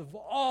loss of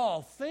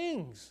all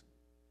things.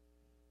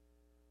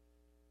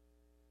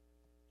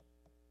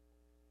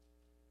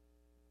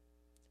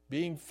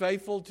 Being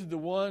faithful to the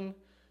one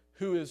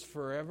who is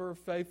forever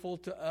faithful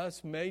to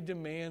us may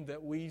demand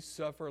that we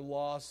suffer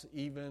loss,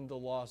 even the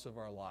loss of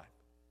our life.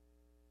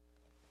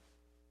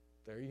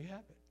 There you have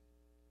it.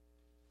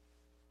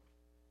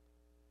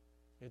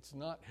 It's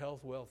not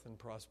health, wealth, and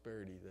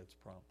prosperity that's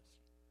promised.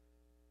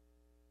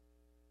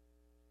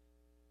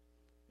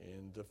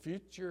 In the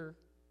future,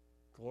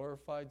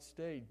 glorified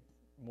state,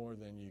 more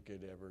than you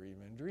could ever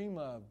even dream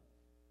of.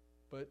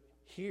 But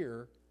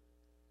here,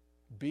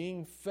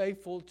 being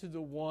faithful to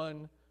the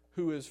one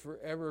who is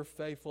forever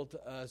faithful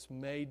to us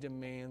may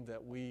demand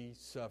that we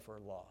suffer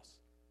loss.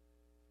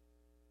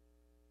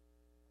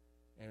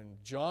 And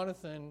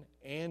Jonathan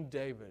and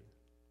David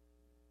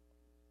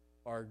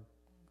are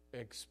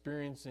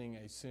experiencing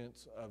a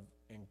sense of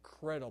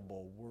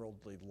incredible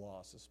worldly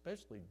loss,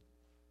 especially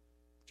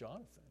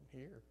Jonathan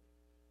here.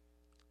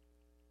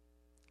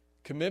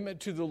 Commitment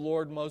to the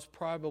Lord most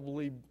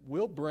probably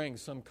will bring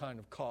some kind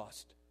of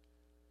cost.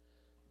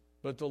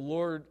 But the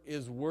Lord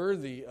is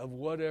worthy of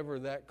whatever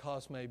that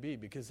cost may be,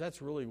 because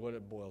that's really what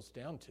it boils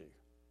down to.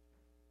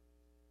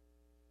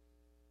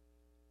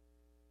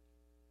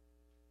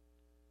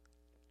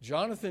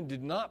 Jonathan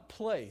did not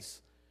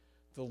place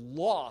the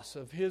loss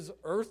of his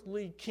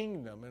earthly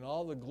kingdom and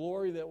all the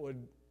glory that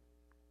would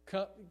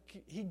come.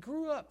 He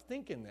grew up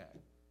thinking that.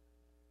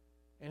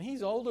 And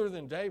he's older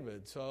than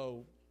David,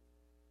 so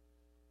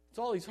it's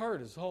all he's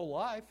heard his whole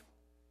life.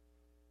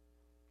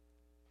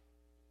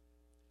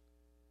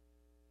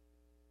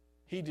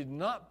 He did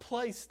not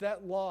place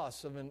that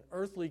loss of an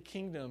earthly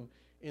kingdom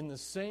in the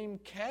same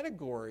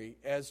category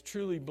as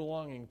truly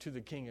belonging to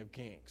the King of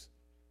Kings.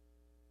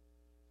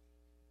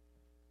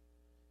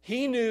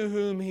 He knew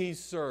whom he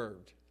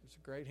served. There's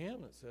a great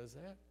hymn that says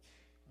that.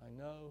 I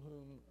know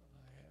whom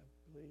I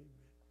have believed.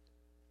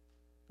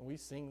 And we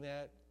sing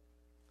that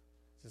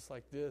just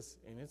like this,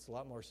 and it's a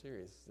lot more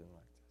serious than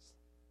like this.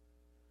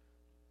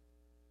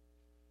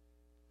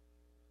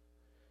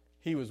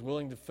 He was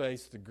willing to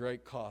face the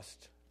great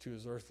cost to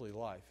his earthly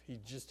life. He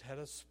just had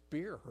a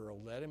spear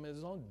hurled at him at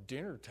his own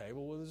dinner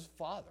table with his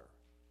father.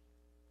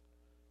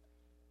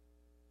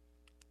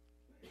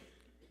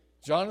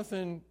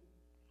 Jonathan,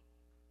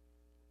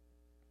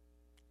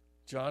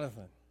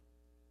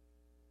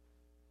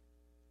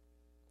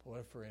 what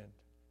a friend.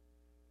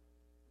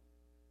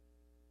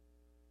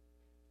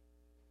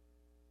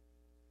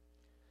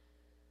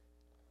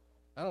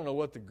 I don't know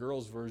what the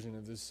girls' version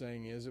of this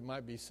saying is. It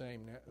might be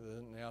same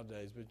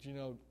nowadays, but you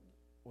know,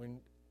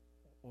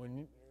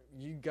 when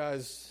you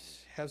guys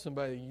have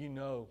somebody you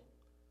know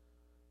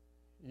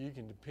you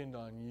can depend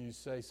on, you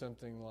say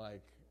something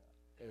like,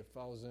 if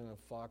I was in a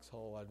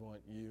foxhole, I'd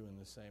want you in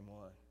the same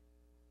one.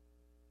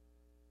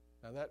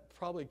 Now that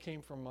probably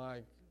came from my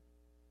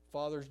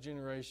father's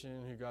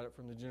generation, who got it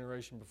from the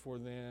generation before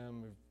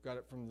them, who got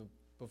it from the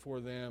before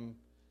them,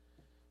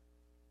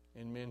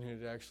 and men who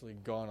had actually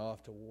gone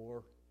off to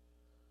war.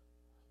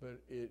 But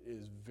it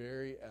is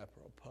very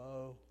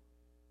apropos.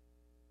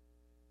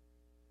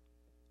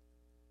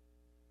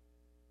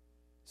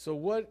 So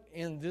what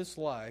in this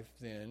life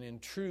then, in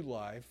true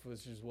life,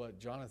 which is what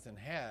Jonathan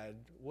had,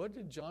 what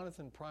did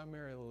Jonathan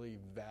primarily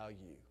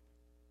value?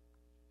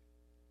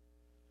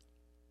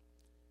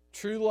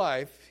 True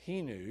life,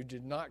 he knew,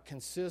 did not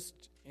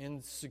consist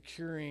in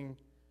securing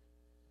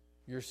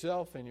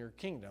yourself and your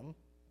kingdom,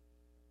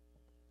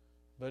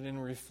 but in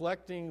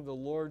reflecting the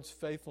Lord's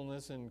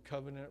faithfulness in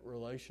covenant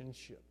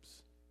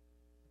relationships.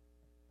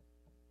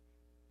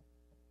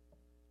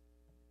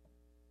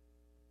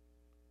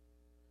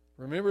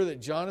 Remember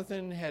that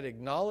Jonathan had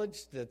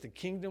acknowledged that the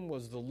kingdom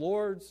was the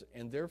Lord's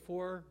and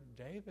therefore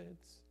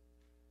David's.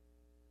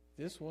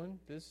 This one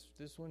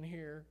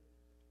here.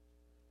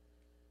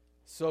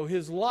 So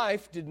his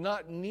life did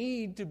not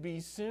need to be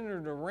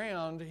centered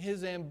around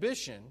his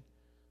ambition,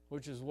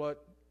 which is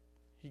what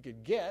he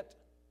could get,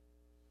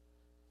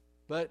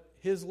 but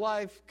his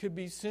life could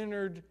be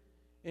centered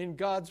in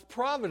God's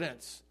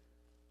providence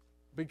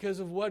because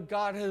of what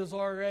God has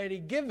already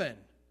given.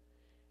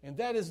 And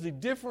that is the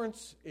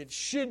difference, it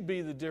should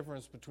be the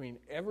difference between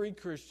every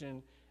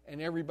Christian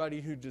and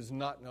everybody who does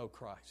not know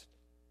Christ.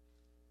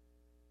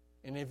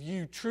 And if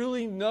you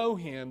truly know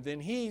Him, then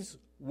He's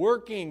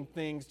working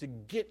things to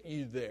get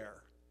you there.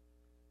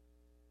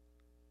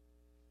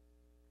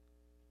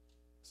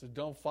 So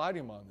don't fight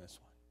Him on this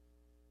one.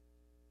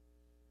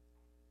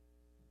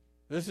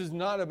 This is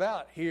not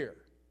about here.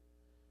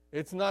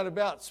 It's not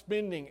about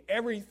spending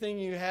everything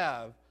you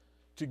have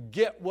to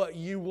get what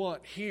you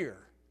want here.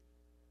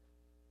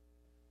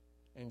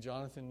 And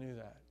Jonathan knew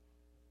that.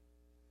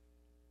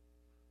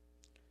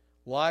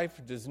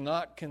 Life does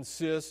not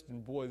consist,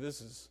 and boy,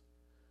 this is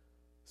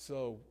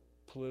so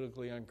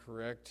politically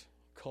incorrect,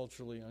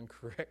 culturally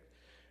incorrect.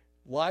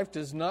 Life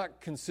does not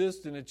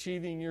consist in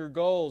achieving your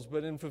goals,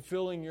 but in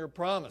fulfilling your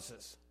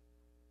promises.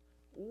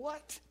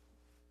 What?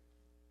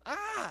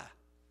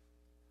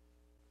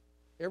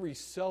 Every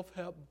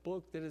self-help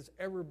book that has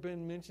ever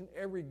been mentioned,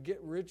 every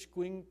get-rich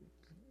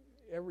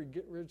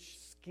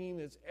scheme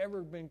that's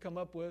ever been come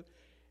up with,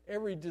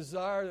 every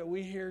desire that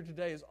we hear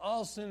today is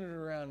all centered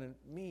around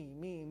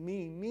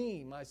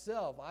me,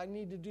 myself. I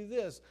need to do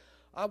this.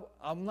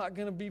 I'm not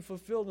going to be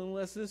fulfilled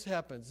unless this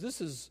happens. This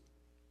is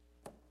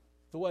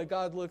the way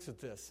God looks at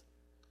this.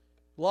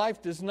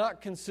 Life does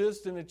not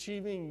consist in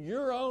achieving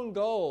your own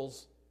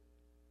goals.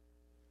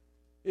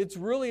 It's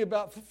really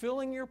about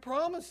fulfilling your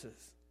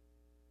promises,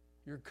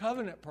 your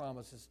covenant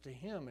promises to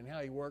Him and how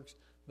He works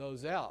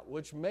those out,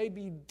 which may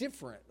be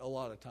different a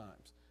lot of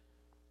times.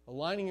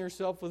 Aligning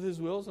yourself with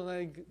His wills,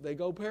 and they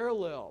go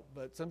parallel,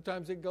 but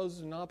sometimes it goes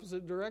in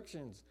opposite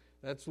directions.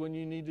 That's when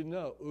you need to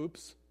know,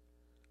 oops.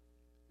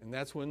 And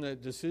that's when the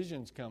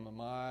decisions come. Am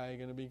I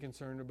going to be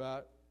concerned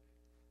about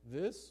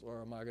this,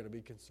 or am I going to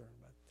be concerned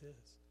about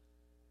this?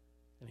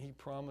 And He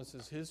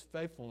promises His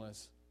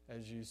faithfulness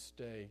as you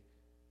stay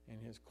in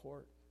His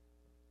court,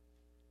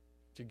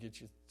 to get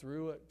you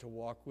through it, to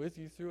walk with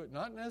you through it,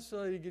 not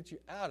necessarily to get you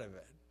out of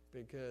it,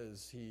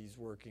 because He's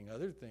working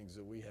other things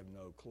that we have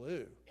no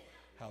clue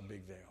how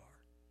big they are.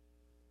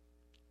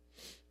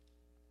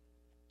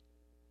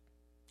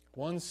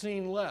 One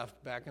scene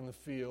left back in the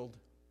field,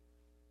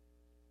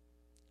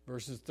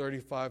 verses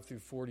 35 through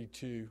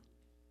 42.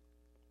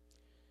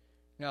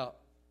 Now,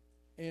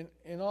 in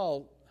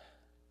all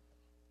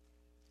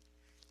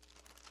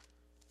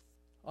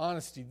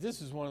honesty,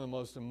 this is one of the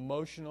most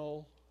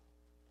emotional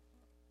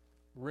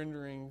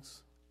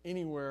renderings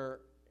anywhere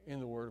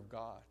in the Word of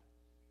God.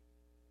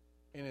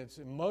 And it's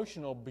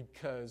emotional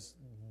because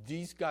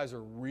these guys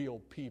are real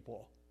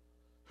people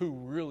who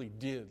really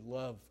did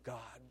love God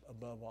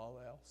above all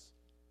else.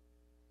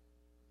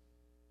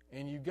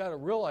 And you've got to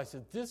realize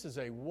that this is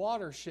a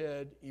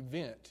watershed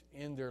event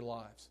in their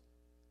lives.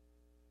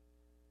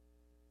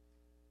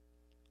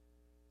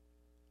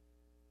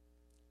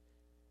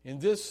 In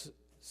this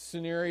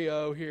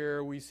scenario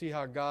here, we see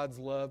how God's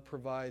love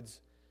provides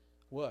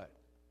what?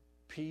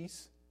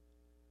 Peace.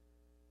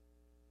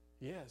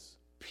 Yes,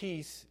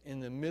 peace in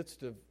the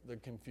midst of the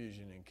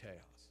confusion and chaos.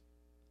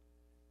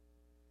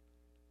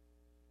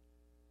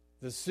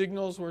 The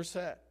signals were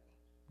set.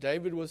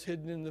 David was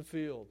hidden in the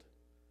field.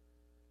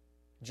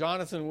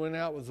 Jonathan went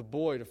out with the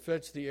boy to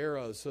fetch the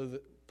arrows, so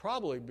that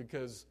probably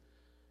because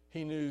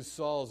he knew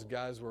Saul's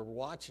guys were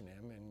watching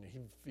him, and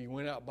if he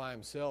went out by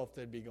himself,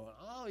 they'd be going,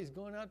 oh, he's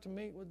going out to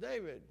meet with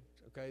David.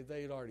 Okay,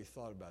 they had already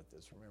thought about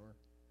this,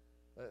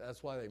 remember?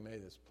 That's why they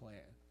made this plan.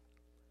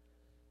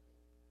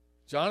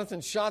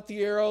 Jonathan shot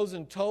the arrows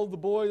and told the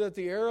boy that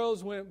the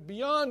arrows went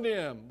beyond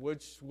him,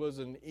 which was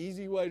an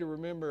easy way to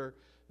remember.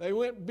 They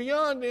went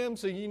beyond him,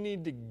 so you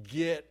need to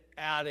get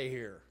out of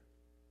here.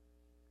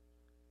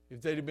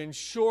 If they'd have been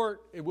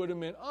short, it would have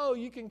meant, oh,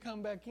 you can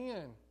come back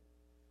in.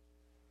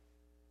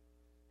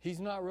 He's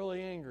not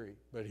really angry,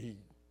 but he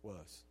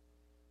was.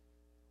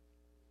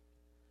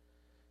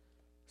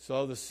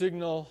 So the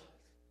signal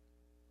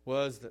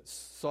was that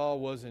Saul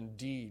was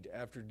indeed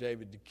after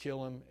David to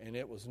kill him, and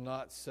it was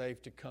not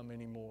safe to come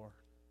anymore.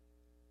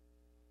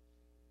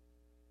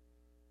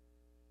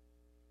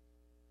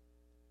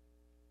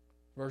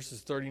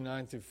 Verses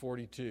 39 through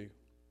 42.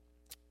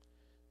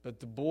 But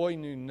the boy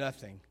knew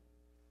nothing.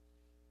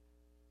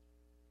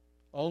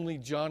 Only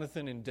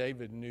Jonathan and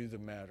David knew the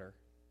matter.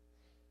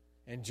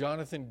 And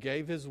Jonathan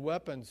gave his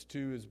weapons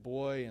to his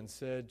boy and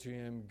said to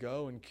him,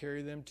 go and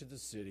carry them to the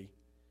city.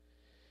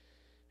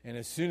 And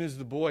as soon as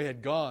the boy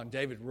had gone,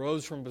 David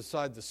rose from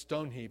beside the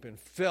stone heap and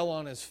fell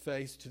on his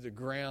face to the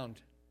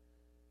ground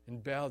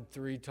and bowed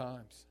 3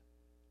 times.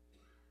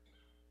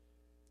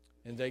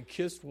 And they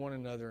kissed one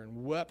another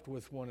and wept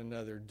with one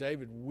another,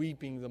 David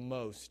weeping the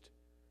most.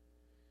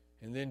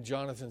 And then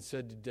Jonathan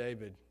said to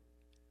David,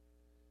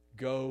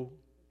 go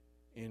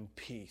in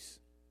peace.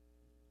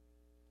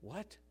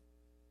 What?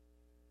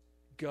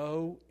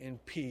 Go in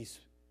peace,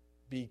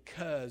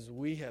 because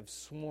we have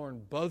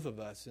sworn, both of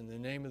us, in the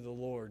name of the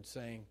Lord,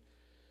 saying,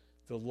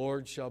 the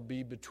Lord shall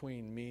be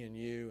between me and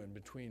you, and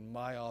between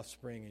my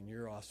offspring and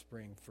your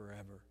offspring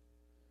forever.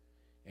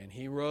 And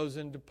he rose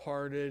and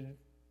departed,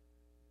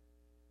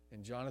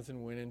 and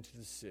Jonathan went into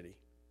the city.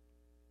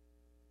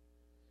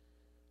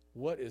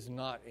 What is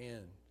not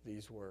in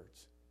these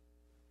words?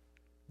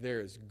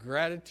 There is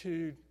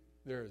gratitude,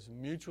 there is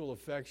mutual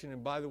affection,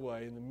 and by the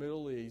way, in the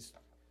Middle East,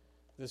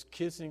 this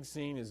kissing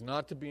scene is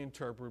not to be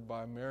interpreted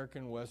by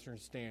American Western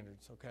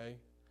standards, okay?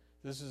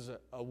 This is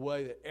a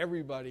way that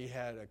everybody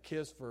had a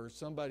kiss for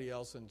somebody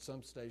else in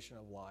some station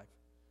of life.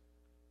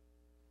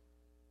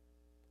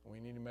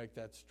 We need to make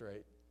that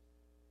straight.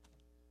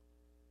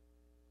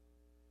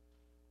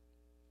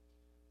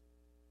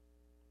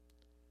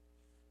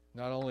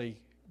 Not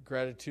only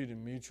gratitude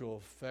and mutual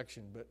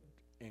affection, but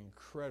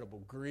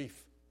incredible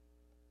grief.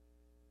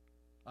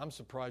 I'm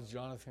surprised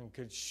Jonathan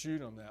could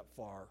shoot him that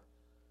far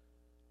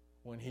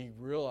when he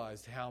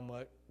realized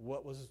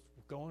what was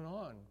going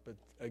on. But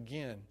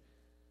again,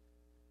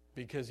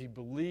 because he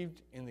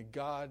believed in the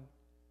God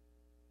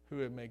who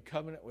had made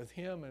covenant with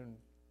him and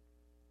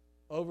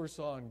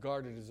oversaw and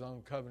guarded his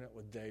own covenant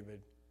with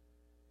David,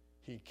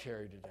 he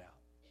carried it out.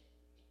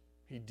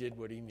 He did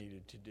what he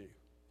needed to do.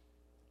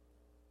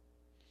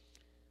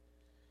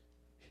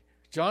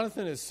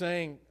 Jonathan is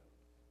saying,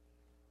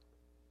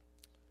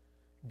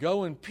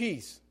 go in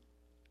peace.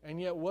 And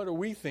yet what are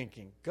we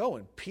thinking? Go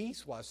in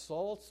peace while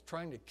Saul's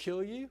trying to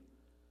kill you?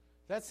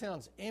 That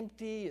sounds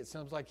empty. It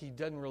sounds like he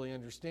doesn't really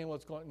understand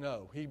what's going on.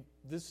 No,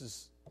 this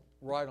is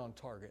right on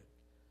target.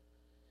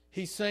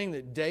 He's saying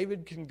that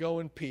David can go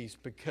in peace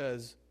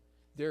because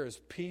there is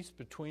peace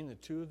between the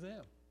two of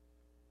them.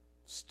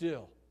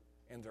 Still.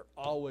 And there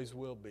always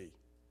will be.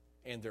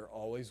 And there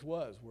always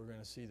was. We're going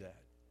to see that.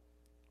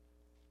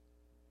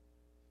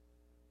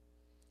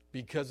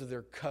 Because of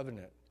their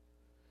covenant.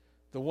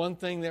 The one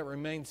thing that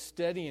remains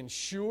steady and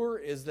sure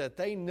is that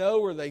they know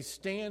where they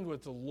stand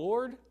with the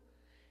Lord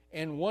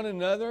and one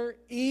another,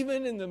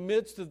 even in the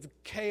midst of the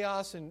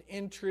chaos and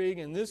intrigue,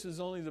 and this is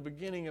only the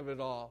beginning of it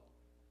all.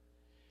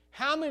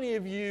 How many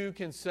of you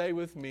can say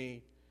with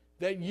me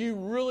that you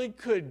really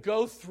could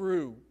go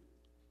through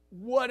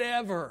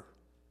whatever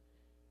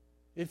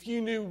if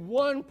you knew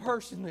one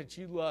person that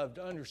you loved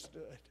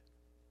understood?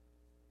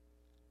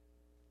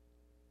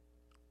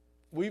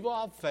 We've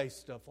all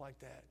faced stuff like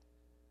that.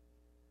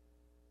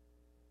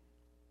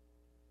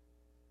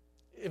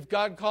 If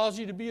God calls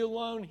you to be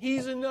alone,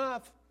 He's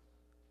enough.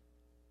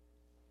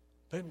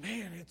 But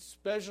man, it's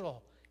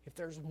special if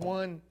there's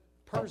one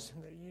person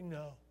that you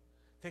know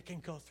that can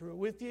go through it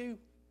with you.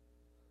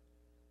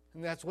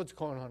 And that's what's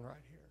going on right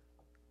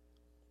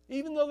here.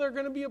 Even though they're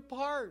going to be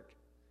apart,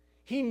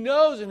 He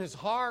knows in His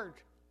heart.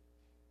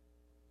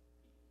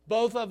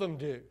 Both of them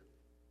do.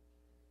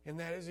 And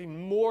that is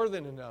even more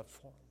than enough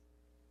for them.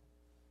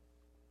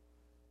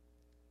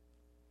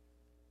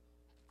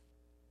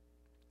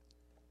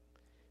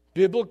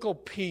 Biblical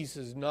peace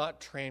is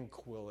not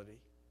tranquility.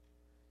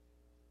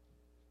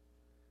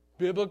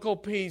 Biblical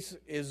peace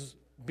is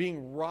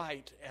being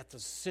right at the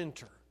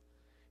center.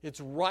 It's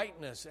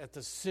rightness at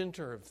the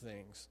center of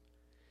things,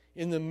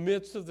 in the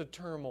midst of the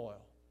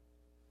turmoil.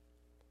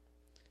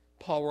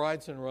 Paul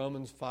writes in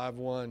Romans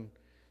 5:1,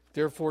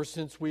 "Therefore,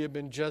 since we have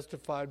been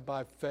justified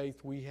by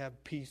faith, we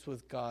have peace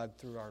with God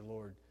through our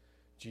Lord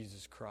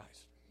Jesus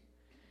Christ."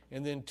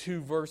 And then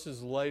 2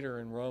 verses later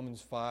in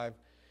Romans 5,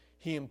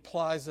 he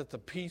implies that the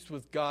peace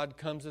with God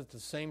comes at the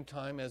same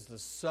time as the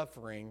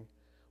suffering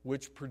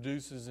which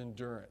produces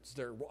endurance.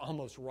 They're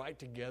almost right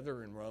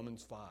together in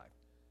Romans 5.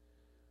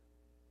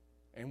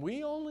 And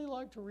we only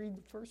like to read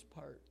the first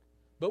part.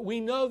 But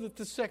we know that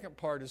the second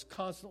part is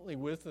constantly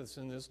with us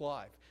in this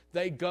life.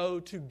 They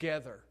go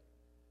together.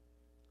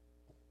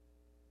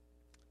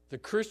 The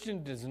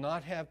Christian does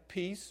not have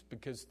peace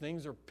because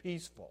things are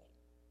peaceful.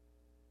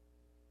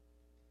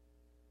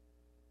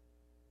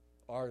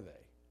 Are they?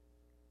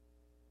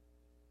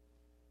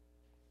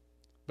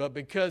 But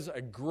because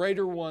a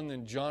greater one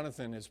than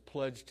Jonathan has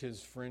pledged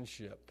his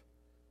friendship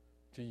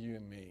to you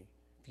and me,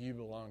 if you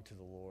belong to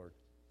the Lord.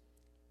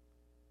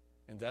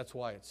 And that's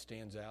why it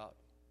stands out.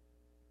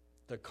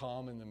 The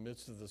calm in the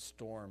midst of the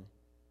storm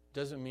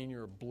doesn't mean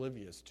you're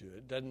oblivious to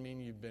it. Doesn't mean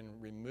you've been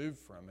removed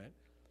from it.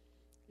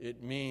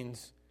 It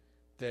means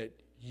that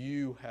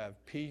you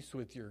have peace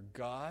with your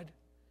God,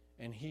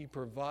 and He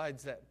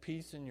provides that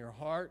peace in your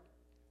heart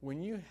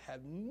when you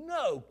have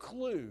no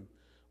clue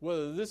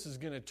whether this is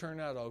going to turn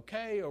out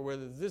okay or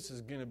whether this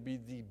is going to be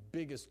the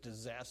biggest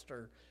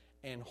disaster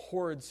and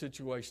horrid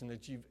situation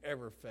that you've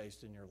ever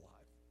faced in your life.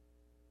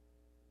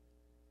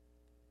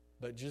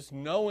 But just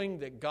knowing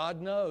that God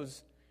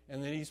knows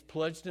and that He's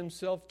pledged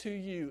Himself to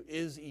you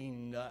is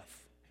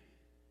enough.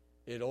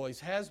 It always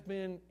has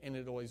been and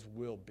it always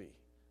will be,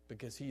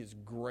 because He is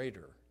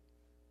greater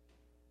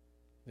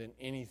than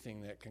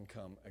anything that can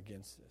come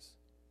against this.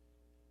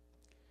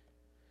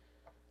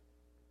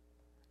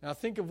 Now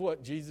think of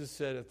what Jesus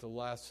said at the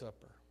Last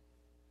Supper.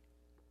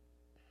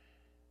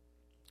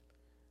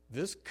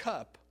 This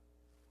cup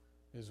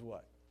is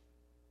what?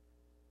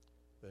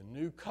 The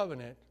new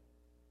covenant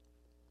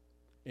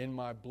in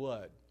my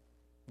blood.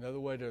 Another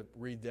way to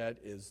read that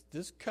is,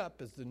 this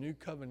cup is the new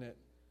covenant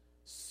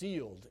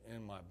sealed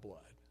in my blood.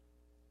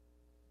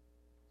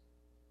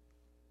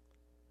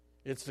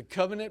 It's the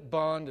covenant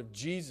bond of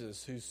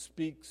Jesus who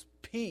speaks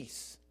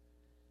peace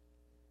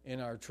in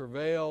our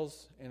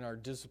travails, in our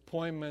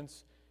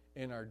disappointments,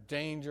 in our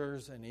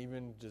dangers, and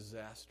even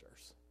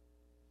disasters.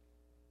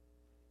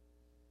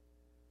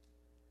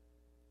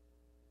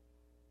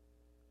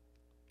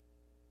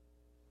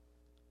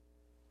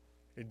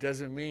 It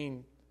doesn't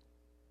mean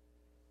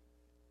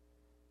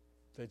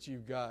that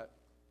you've got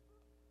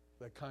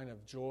the kind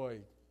of joy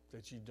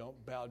that you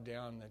don't bow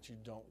down, that you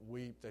don't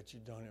weep, that you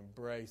don't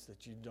embrace,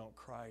 that you don't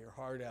cry your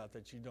heart out,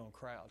 that you don't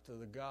cry out to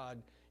the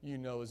God you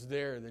know is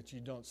there, that you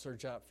don't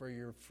search out for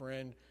your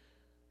friend.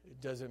 It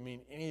doesn't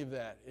mean any of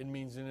that. It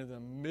means in the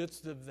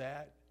midst of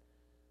that,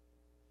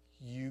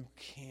 you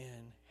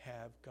can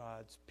have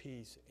God's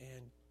peace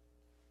and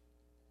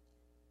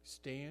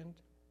stand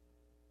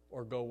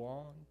or go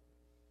on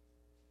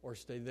or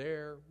stay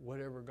there,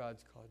 whatever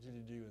God's called you to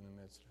do in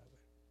the midst of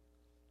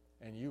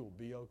it. And you will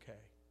be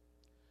okay.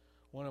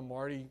 One of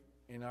Marty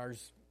and our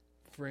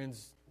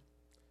friends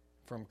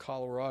from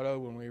Colorado,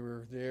 when we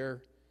were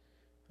there,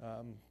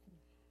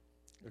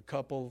 a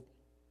couple,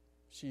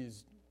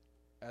 she's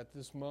at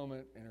this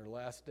moment in her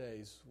last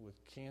days with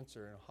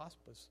cancer in a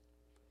hospice.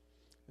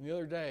 And the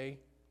other day,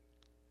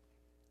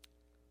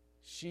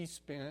 she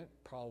spent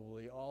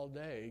probably all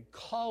day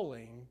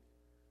calling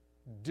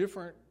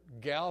different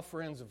gal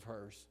friends of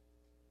hers,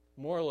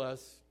 more or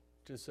less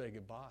to say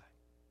goodbye.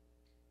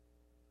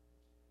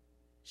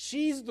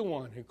 She's the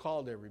one who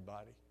called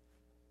everybody.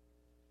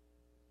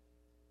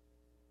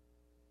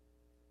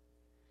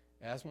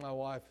 Ask my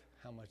wife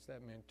how much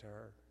that meant to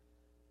her.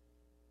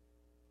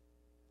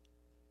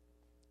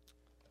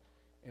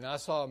 And I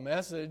saw a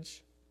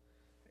message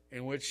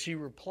in which she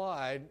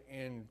replied,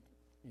 and,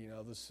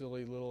 the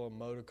silly little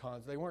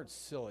emoticons, they weren't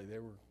silly, they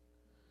were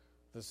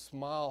the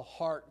smile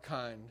heart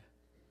kind.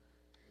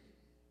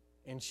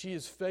 And she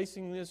is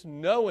facing this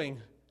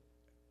knowing,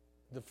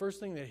 the first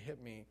thing that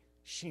hit me,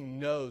 she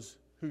knows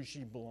who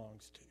she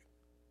belongs to.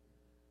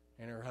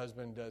 And her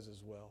husband does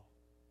as well.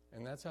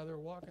 And that's how they're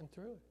walking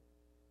through it.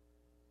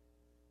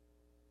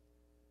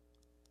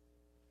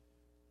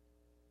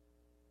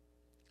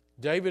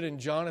 David and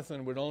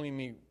Jonathan would only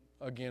meet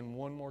again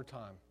one more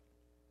time.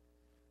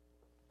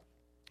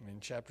 In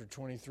chapter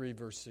 23,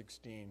 verse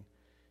 16,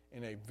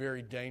 in a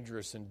very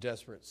dangerous and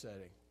desperate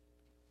setting.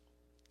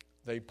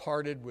 They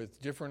parted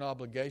with different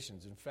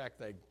obligations. In fact,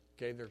 they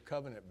gave their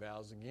covenant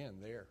vows again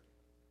there.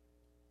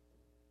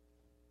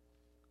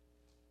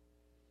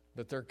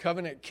 But their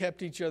covenant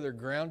kept each other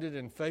grounded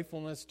in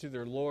faithfulness to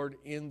their Lord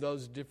in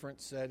those different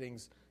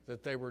settings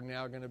that they were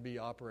now going to be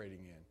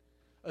operating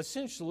in.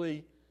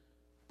 Essentially,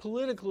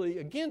 politically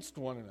against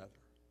one another.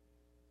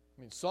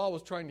 Saul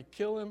was trying to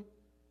kill him.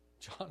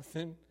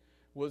 Jonathan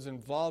was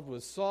involved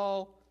with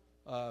Saul.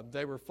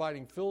 They were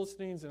fighting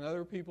Philistines and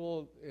other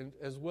people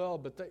as well,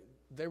 but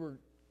they were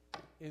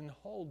in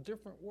whole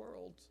different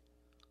worlds.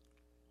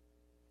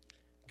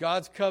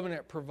 God's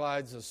covenant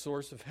provides a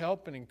source of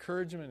help and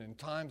encouragement in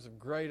times of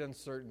great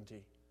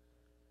uncertainty.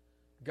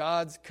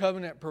 God's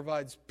covenant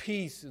provides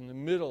peace in the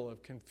middle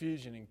of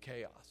confusion and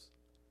chaos.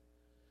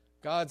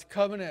 God's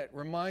covenant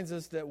reminds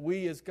us that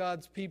we as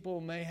God's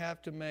people may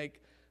have to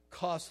make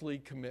costly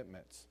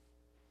commitments.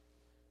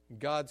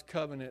 God's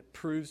covenant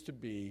proves to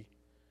be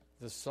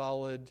the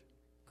solid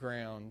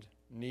ground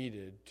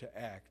needed to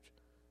act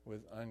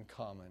with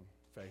uncommon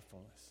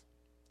faithfulness.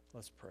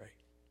 Let's pray.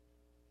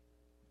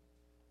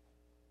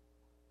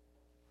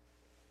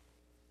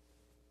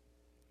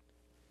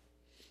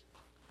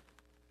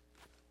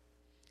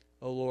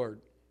 Oh Lord,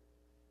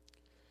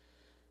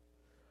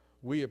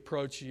 we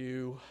approach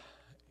you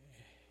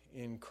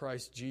in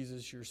Christ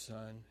Jesus, your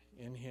Son,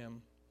 in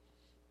Him,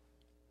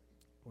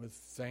 with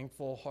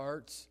thankful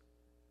hearts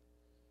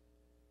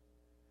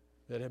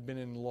that have been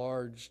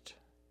enlarged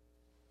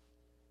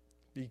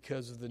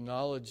because of the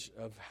knowledge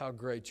of how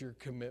great your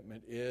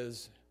commitment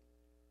is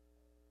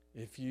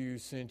if you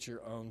sent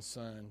your own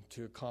Son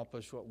to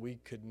accomplish what we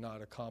could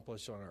not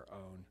accomplish on our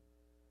own.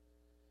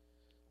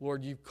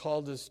 Lord, you've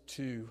called us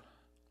to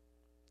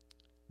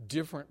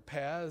different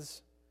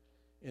paths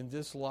in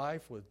this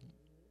life with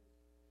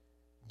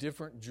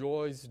different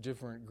joys,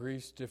 different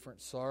griefs,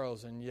 different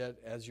sorrows, and yet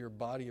as your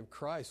body of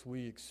Christ,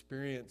 we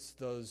experience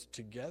those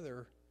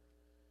together,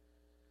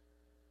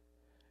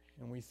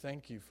 and we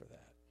thank you for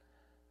that.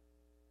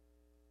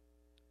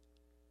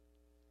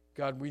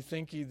 God, we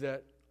thank you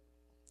that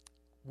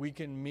we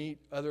can meet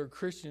other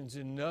Christians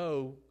and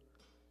know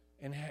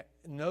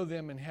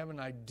them and have an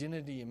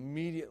identity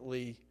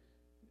immediately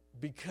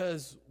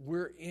because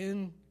we're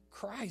in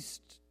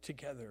Christ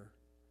together.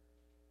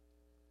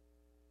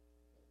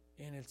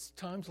 And it's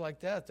times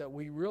like that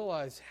we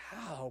realize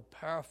how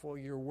powerful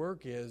your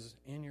work is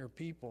in your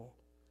people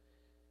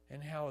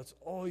and how it's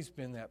always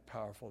been that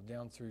powerful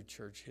down through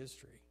church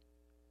history.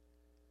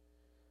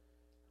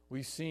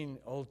 We've seen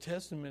Old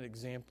Testament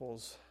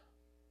examples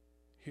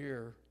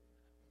here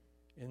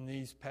in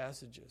these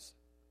passages.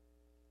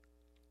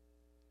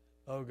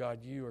 Oh God,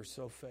 you are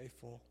so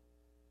faithful.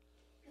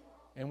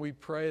 And we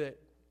pray that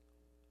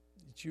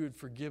you would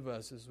forgive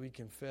us as we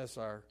confess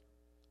our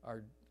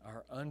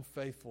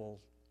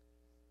unfaithful,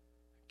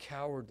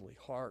 cowardly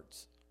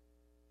hearts.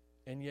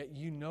 And yet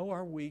you know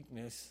our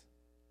weakness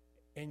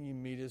and you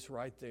meet us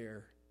right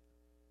there.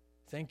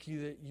 Thank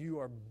you that you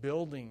are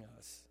building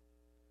us,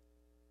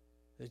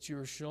 that you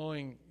are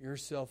showing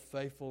yourself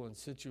faithful in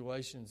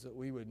situations that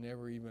we would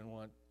never even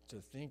want to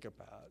think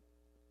about.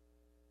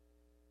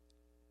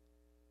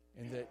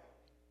 And that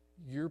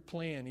your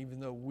plan, even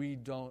though we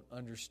don't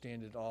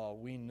understand it all,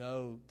 we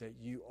know that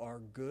you are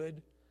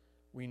good.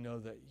 We know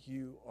that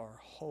you are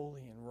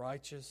holy and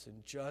righteous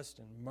and just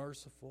and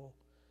merciful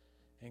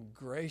and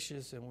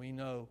gracious, and we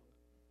know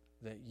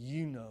that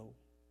you know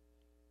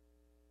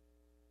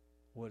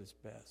what is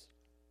best.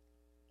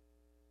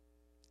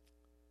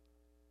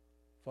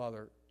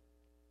 Father,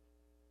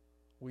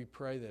 we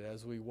pray that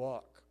as we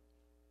walk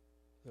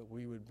that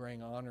we would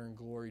bring honor and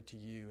glory to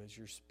you as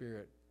your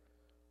Spirit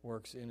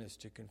works in us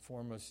to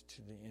conform us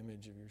to the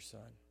image of your Son.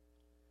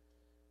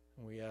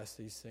 And we ask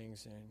these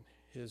things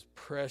in his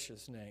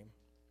precious name.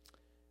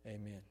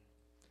 Amen.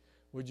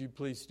 Would you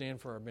please stand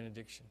for our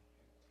benediction?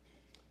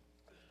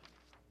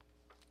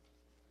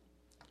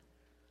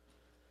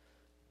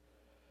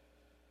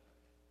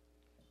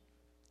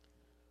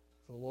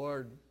 The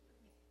Lord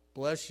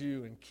bless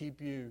you and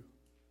keep you.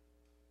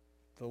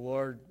 The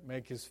Lord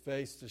make his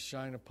face to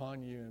shine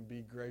upon you and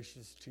be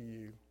gracious to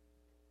you.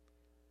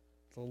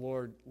 The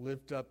Lord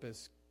lift up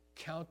his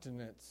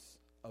countenance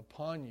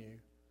upon you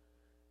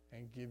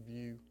and give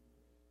you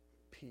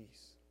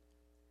peace.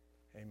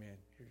 Amen.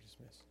 You're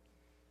dismissed.